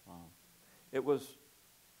night. Wow. It was,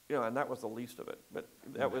 you know, and that was the least of it, but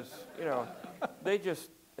that was, you know, they just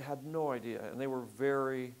had no idea, and they were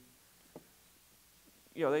very,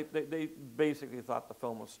 you know, they basically thought the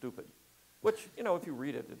film was stupid, which, you know, if you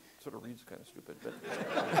read it, it sort of reads kind of stupid, but,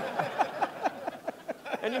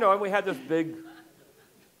 and, you know, and we had this big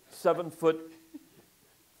 7-foot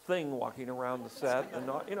thing walking around the set, and,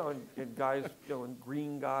 you know, and guys, you know, and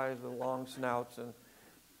green guys with long snouts, and,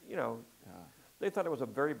 you know, they thought it was a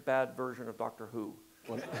very bad version of Doctor Who.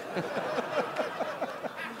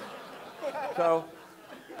 So,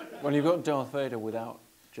 when you've got Darth Vader without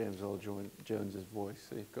James Earl Jones's voice,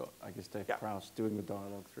 so you've got, I guess, Dave Prowse doing the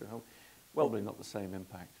dialogue through home. Probably not the same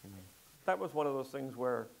impact, you know. That was one of those things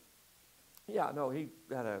where, yeah, no, he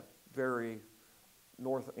had a very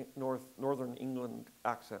northern England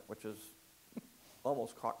accent, which is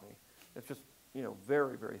almost Cockney. It's just, you know,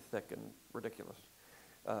 very, very thick and ridiculous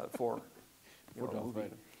for a movie.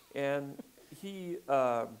 Vader. And he,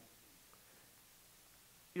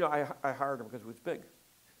 you know, I hired him because he was big.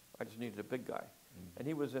 I just needed a big guy. And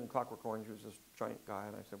he was in Clockwork Orange. He was this giant guy,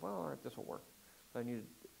 and I said, well, all right, this will work. I needed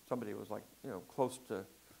somebody who was like, you know, close to, you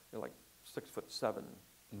know, like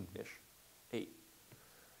 6'7"-ish, 8,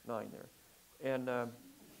 9 there. And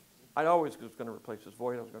I always was going to replace his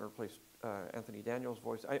voice. I was going to replace Anthony Daniels'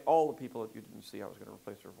 voice. All the people that you didn't see, I was going to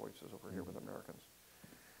replace their voices over here with Americans.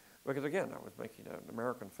 Because again, I was making an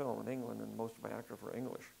American film in England, and most of my actors were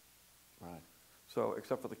English. Right. So,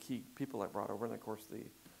 except for the key people I brought over, and of course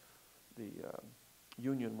the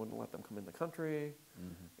union wouldn't let them come in the country,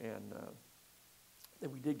 and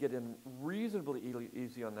we did get in reasonably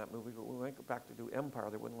easy on that movie, but when we went back to do Empire,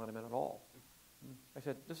 they wouldn't let him in at all. I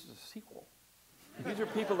said, this is a sequel. These are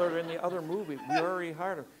people that are in the other movie. We already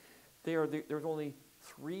hired them. There's only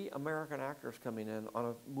 3 American actors coming in on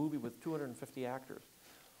a movie with 250 actors.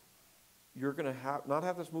 You're going to not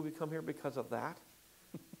have this movie come here because of that?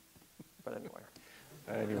 But anyway.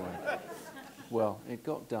 Anyway, well, it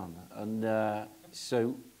got done. And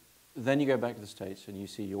so then you go back to the States and you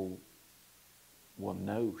see your, well,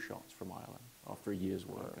 no shots from Ireland after a year's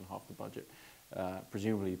work and half the budget.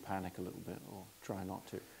 Presumably you panic a little bit or try not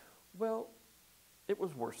to. Well, it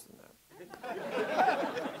was worse than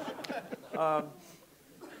that.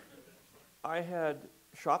 I had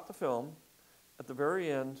shot the film. At the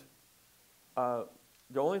very end, the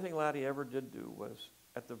only thing Laddie ever did do was,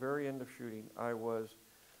 at the very end of shooting, I was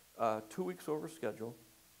 2 weeks over schedule,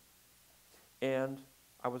 and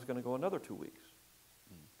I was going to go another 2 weeks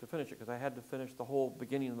to finish it, because I had to finish the whole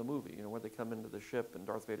beginning of the movie, you know, where they come into the ship and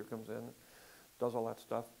Darth Vader comes in, does all that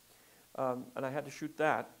stuff. And I had to shoot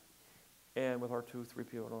that, and with R2,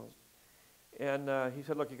 3PO, and all this. And he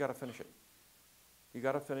said, look, you got to finish it. You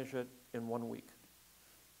got to finish it in 1 week.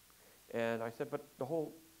 And I said, but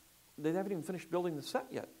they haven't even finished building the set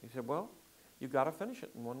yet. He said, well, you got to finish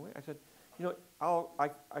it in 1 week. I said, you know,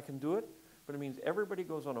 I can do it, but it means everybody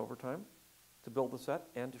goes on overtime to build the set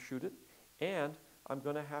and to shoot it, and I'm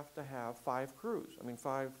going to have 5 crews. I mean,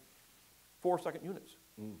 5 4-second units.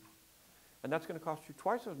 And that's going to cost you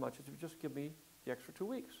twice as much as if you just give me the extra 2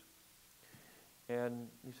 weeks. And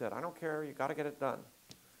he said, I don't care, you got to get it done.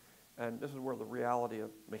 And this is where the reality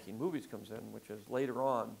of making movies comes in, which is later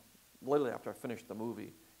on, literally after I finished the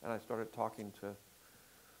movie, and I started talking to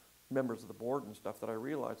members of the board and stuff, that I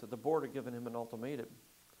realized that the board had given him an ultimatum,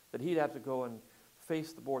 that he'd have to go and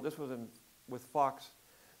face the board. This was with Fox.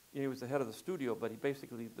 You know, he was the head of the studio, but he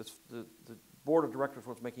basically, the board of directors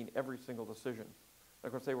was making every single decision.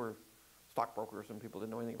 Of course, they were stockbrokers and people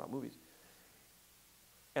didn't know anything about movies.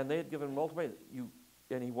 And they had given him an ultimatum.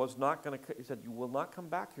 And he was not going to, he said, you will not come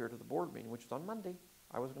back here to the board meeting, which is on Monday.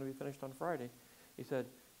 I was going to be finished on Friday. He said,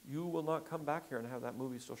 you will not come back here and have that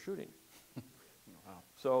movie still shooting. Wow.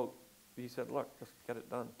 So he said, look, just get it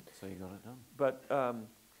done. So you got it done. But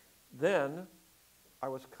then I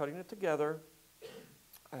was cutting it together.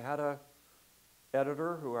 I had a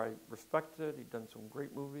editor who I respected. He'd done some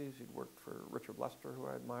great movies. He'd worked for Richard Lester, who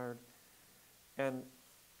I admired. And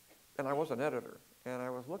I was an editor. And I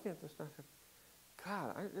was looking at this and I said,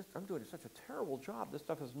 God, I'm doing such a terrible job. This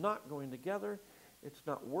stuff is not going together. It's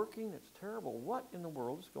not working. It's terrible. What in the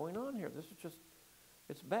world is going on here? This is just,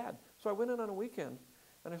 it's bad. So I went in on a weekend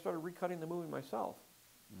and I started recutting the movie myself.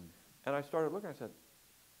 And I started looking, I said,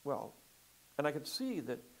 well, and I could see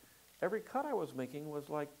that every cut I was making was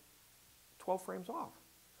like 12 frames off.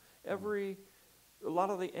 A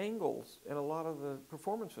lot of the angles and a lot of the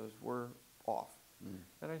performances were off.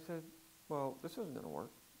 And I said, well, this isn't going to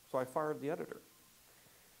work. So I fired the editor.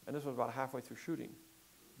 And this was about halfway through shooting.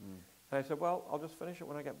 And I said, well, I'll just finish it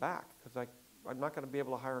when I get back, because I'm not going to be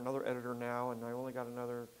able to hire another editor now, and I only got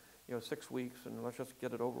another 6 weeks, and let's just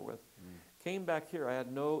get it over with. Came back here, I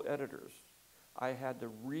had no editors. I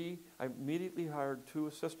immediately hired 2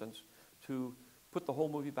 assistants to put the whole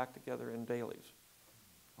movie back together in dailies.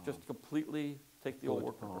 Just completely take the old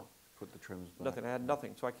work apart. Put the trims back. Nothing, I had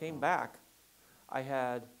nothing. So I came back, I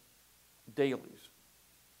had dailies.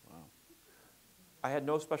 Wow. I had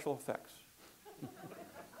no special effects.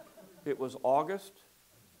 It was August.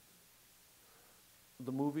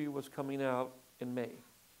 The movie was coming out in May.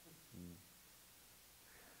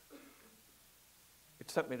 It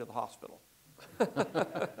sent me to the hospital.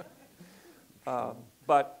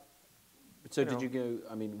 But So did you go,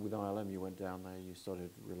 I mean, with ILM, you went down there, you started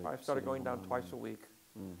really... I started going down twice a week.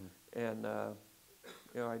 And,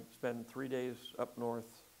 I'd spend 3 days up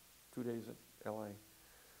north, 2 days at LA,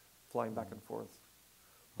 flying back and forth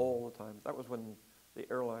all the time. That was when the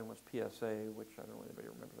airline was PSA, which I don't know if anybody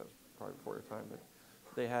remembers, that was probably before your time, but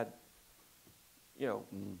they had,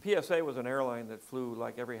 PSA was an airline that flew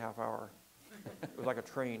like every half hour. It was like a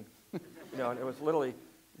train. And it was literally,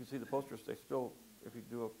 you can see the posters, they still, if you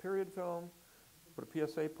do a period film, put a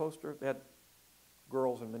PSA poster, they had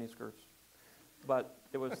girls in miniskirts. But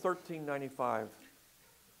it was $13.95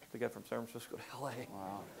 to get from San Francisco to LA.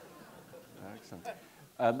 Wow. Excellent.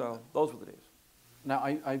 So those were the days. Now,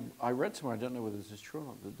 I read somewhere, I don't know whether this is true or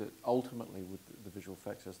not, that ultimately with the visual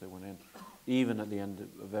effects as they went in, even at the end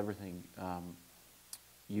of everything,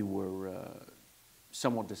 you were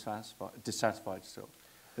somewhat dissatisfied still.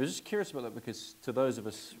 I was just curious about that because to those of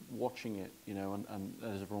us watching it, you know, and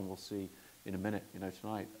as everyone will see in a minute, you know,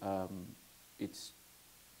 tonight, it's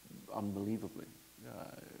unbelievably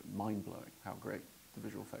mind-blowing how great the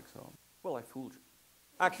visual effects are. Well, I fooled you.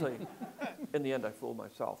 Actually, in the end, I fooled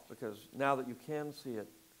myself because now that you can see it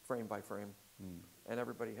frame by frame, and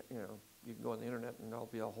everybody, you know, you can go on the internet and there'll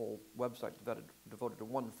be a whole website devoted to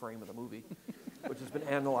one frame of the movie, which has been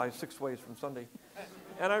analyzed 6 ways from Sunday.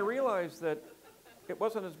 And I realized that it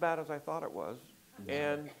wasn't as bad as I thought it was.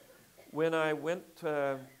 And when I went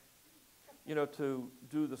to, you know, to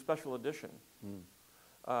do the special edition,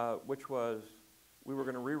 which was, we were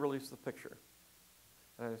going to re-release the picture.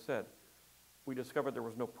 And I said, we discovered there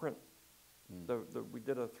was no print. We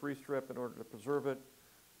did a 3-strip in order to preserve it.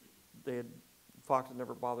 Fox had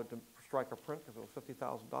never bothered to strike a print because it was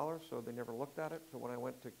 $50,000, so they never looked at it. So when I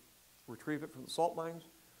went to retrieve it from the salt mines,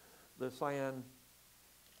 the cyan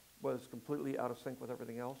was completely out of sync with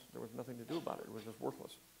everything else. There was nothing to do about it. It was just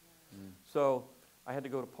worthless. So I had to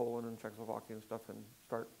go to Poland and Czechoslovakia and stuff and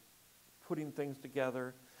start putting things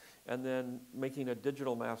together and then making a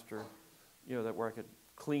digital master, you know, where I could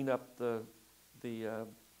clean up the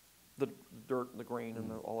dirt and the grain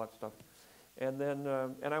and all that stuff. And then,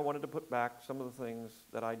 and I wanted to put back some of the things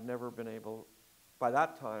that I'd never been able, by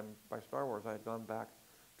that time, by Star Wars, I had gone back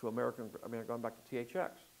to I'd gone back to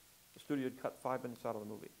THX. The studio had cut 5 minutes out of the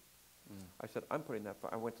movie. I said, I'm putting that,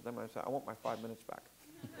 I went to them and I said, I want my 5 minutes back.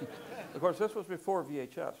 Of course, this was before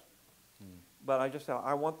VHS. But I just said,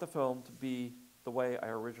 I want the film to be the way I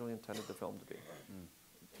originally intended the film to be.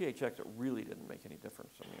 THX, it really didn't make any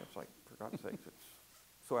difference. I mean, it's like, for God's sakes, it's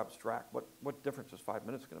so abstract. What difference is 5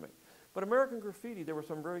 minutes going to make? But American Graffiti, there were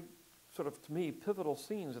some very, sort of, to me, pivotal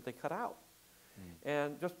scenes that they cut out.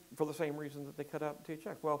 And just for the same reason that they cut out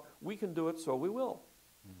THX. Well, we can do it, so we will.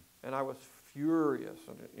 And I was furious.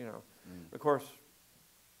 And, you know, of course,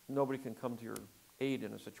 nobody can come to your aid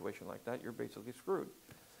in a situation like that. You're basically screwed.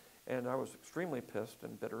 And I was extremely pissed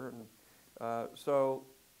and bitter. And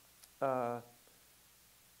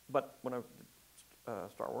but when I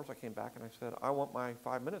did Star Wars, I came back and I said, I want my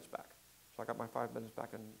 5 minutes back. So I got my 5 minutes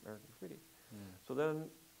back in American Graffiti. So then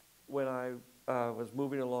when I was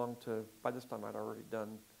moving along to, by this time I'd already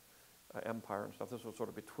done Empire and stuff. This was sort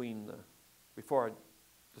of before I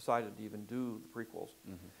decided to even do the prequels.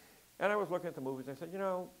 And I was looking at the movies and I said, you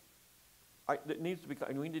know, it needs to be,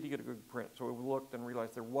 we need to get a good print. So we looked and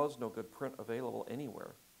realized there was no good print available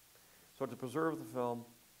anywhere. So to preserve the film,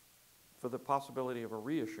 for the possibility of a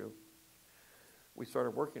reissue, we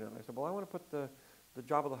started working on it. I said, well, I want to put the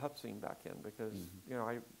Jabba the Hutt scene back in because, you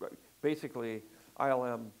know, basically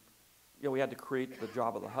ILM, you know, we had to create the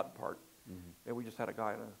Jabba the Hutt part. And we just had a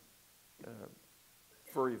guy in a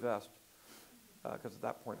furry vest because at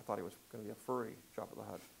that point I thought he was going to be a furry Jabba the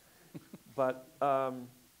Hutt. But,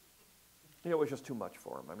 you know, it was just too much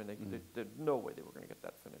for him. I mean, there's no way they were going to get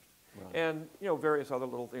that finished. Right. And, you know, various other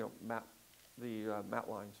little, you know, matte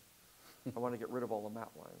lines. I want to get rid of all the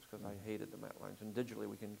matte lines because I hated the matte lines. And digitally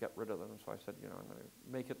we can get rid of them. So I said, you know, I'm going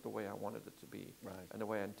to make it the way I wanted it to be and the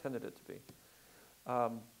way I intended it to be.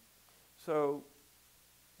 So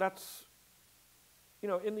that's, you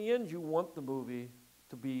know, in the end you want the movie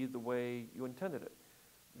to be the way you intended it.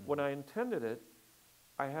 When I intended it,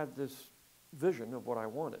 I had this vision of what I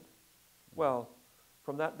wanted. Well,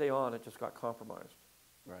 from that day on, it just got compromised.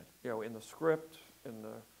 Right. You know, in the script, in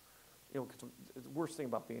the, you know, 'cause the worst thing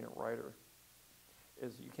about being a writer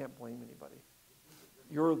is you can't blame anybody.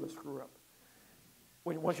 You're the screw up.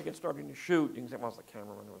 Once you get started to shoot, you can say, well, it's the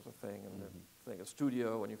cameraman, it was a thing, and the thing, a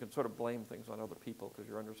studio, and you can sort of blame things on other people because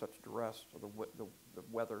you're under such duress, or the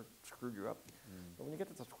weather screwed you up. But when you get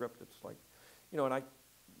to the script, it's like, you know, and I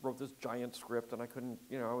wrote this giant script, and I couldn't,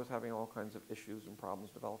 you know, I was having all kinds of issues and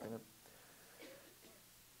problems developing it.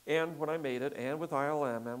 And when I made it, and with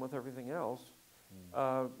ILM, and with everything else,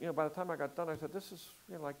 you know, by the time I got done, I said, this is,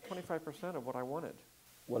 you know, like 25% of what I wanted.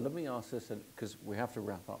 Well, let me ask this, because we have to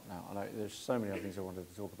wrap up now. And there's so many other things I wanted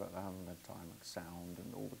to talk about that I haven't had time, like sound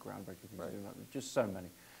and all the groundbreaking things. Right. Just so many.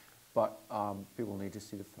 But people need to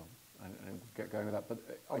see the film and get going with that.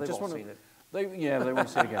 But I just want to. Seen it. They want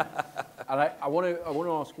to see it again. And I want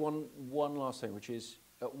to ask one last thing, which is,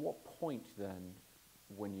 at what point then,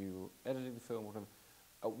 when you edited the film, whatever,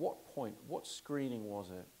 at what point, what screening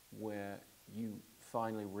was it where you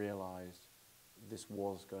finally realized this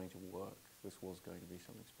was going to work, this was going to be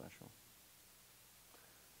something special?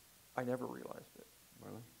 I never realized it.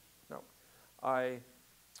 Really? No.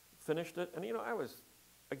 finished it, and you know, I was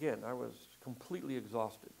completely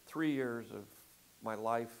exhausted. 3 years of my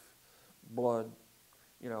life, blood,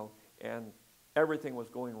 you know, and everything was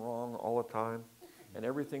going wrong all the time, and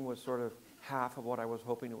everything was sort of half of what I was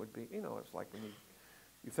hoping it would be. You know, it's like when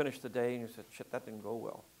you finish the day and you said, shit, that didn't go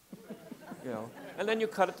well. You know, and then you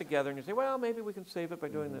cut it together and you say, well, maybe we can save it by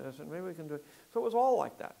doing this, and maybe we can do it. So it was all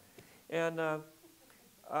like that. And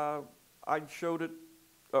I showed it,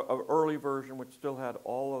 an early version, which still had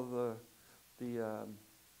all of the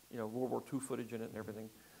you know, World War II footage in it and everything,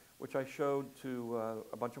 which I showed to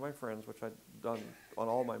a bunch of my friends, which I'd done on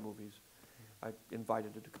all my movies. I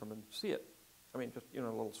invited it to come and see it. I mean, just, you know,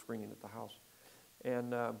 a little screening at the house.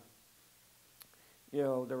 And, you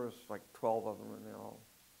know, there was like 12 of them, and they all,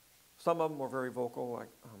 some of them were very vocal, like,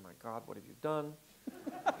 oh my God, what have you done?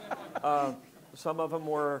 Some of them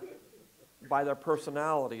were, by their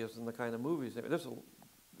personalities and the kind of movies,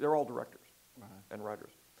 they're all directors and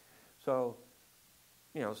writers. So,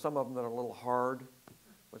 you know, some of them that are a little hard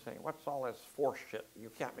were saying, what's all this force shit? You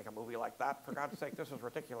can't make a movie like that. For God's sake, this is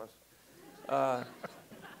ridiculous. But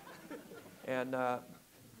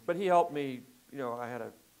he helped me. You know, I had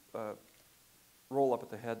a roll-up at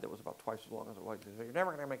the head that was about twice as long as it was. He said, you're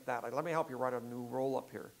never going to make that. Let me help you write a new roll-up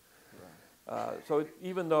here. Right. So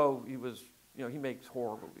even though he was, you know, he makes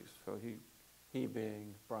horror movies. So he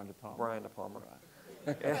being Brian De Palma. Brian De Palma.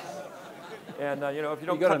 Right. And you know, if you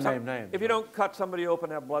don't cut somebody open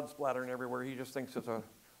and have blood splattering everywhere, he just thinks it's a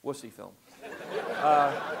wussy film.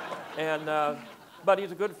 But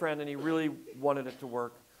he's a good friend, and he really wanted it to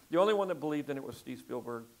work. The only one that believed in it was Steve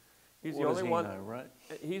Spielberg. He's the only one. Right?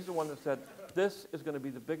 He's the one that said, "This is going to be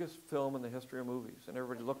the biggest film in the history of movies." And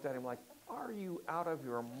everybody looked at him like, "Are you out of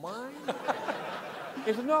your mind?"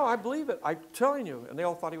 He said, "No, I believe it. I'm telling you." And they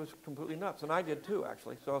all thought he was completely nuts, and I did too,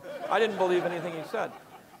 actually. So I didn't believe anything he said.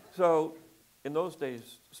 So in those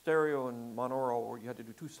days, stereo and monaural, you had to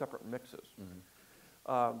do 2 separate mixes.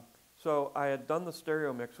 Mm-hmm. So I had done the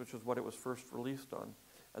stereo mix, which is what it was first released on,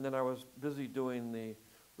 and then I was busy doing the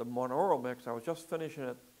monaural mix. I was just finishing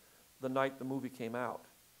it the night the movie came out,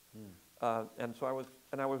 and so I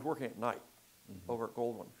was working at night over at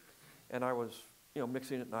Goldwyn, and I was, you know,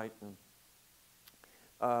 mixing at night, and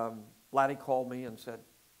Laddie called me and said,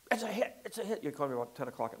 "It's a hit! It's a hit!" You called me about 10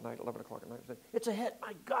 o'clock at night, 11 o'clock at night. He said, "It's a hit!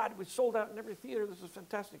 My God, we sold out in every theater. This is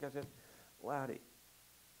fantastic." I said, "Laddie,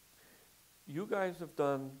 you guys have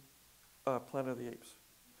done Planet of the Apes.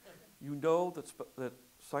 You know that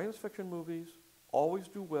science fiction movies always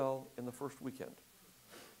do well in the first weekend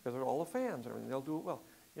because they're all the fans. I mean, they'll do it well.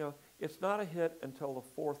 You know, it's not a hit until the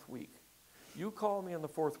 4th week. You call me in the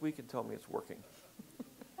 4th week and tell me it's working."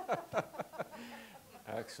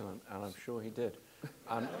 Excellent, and I'm sure he did.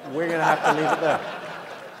 And we're going to have to leave it there.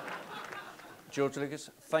 George Lucas,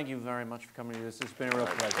 thank you very much for coming to this. It's been a real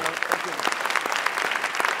pleasure. Thank you.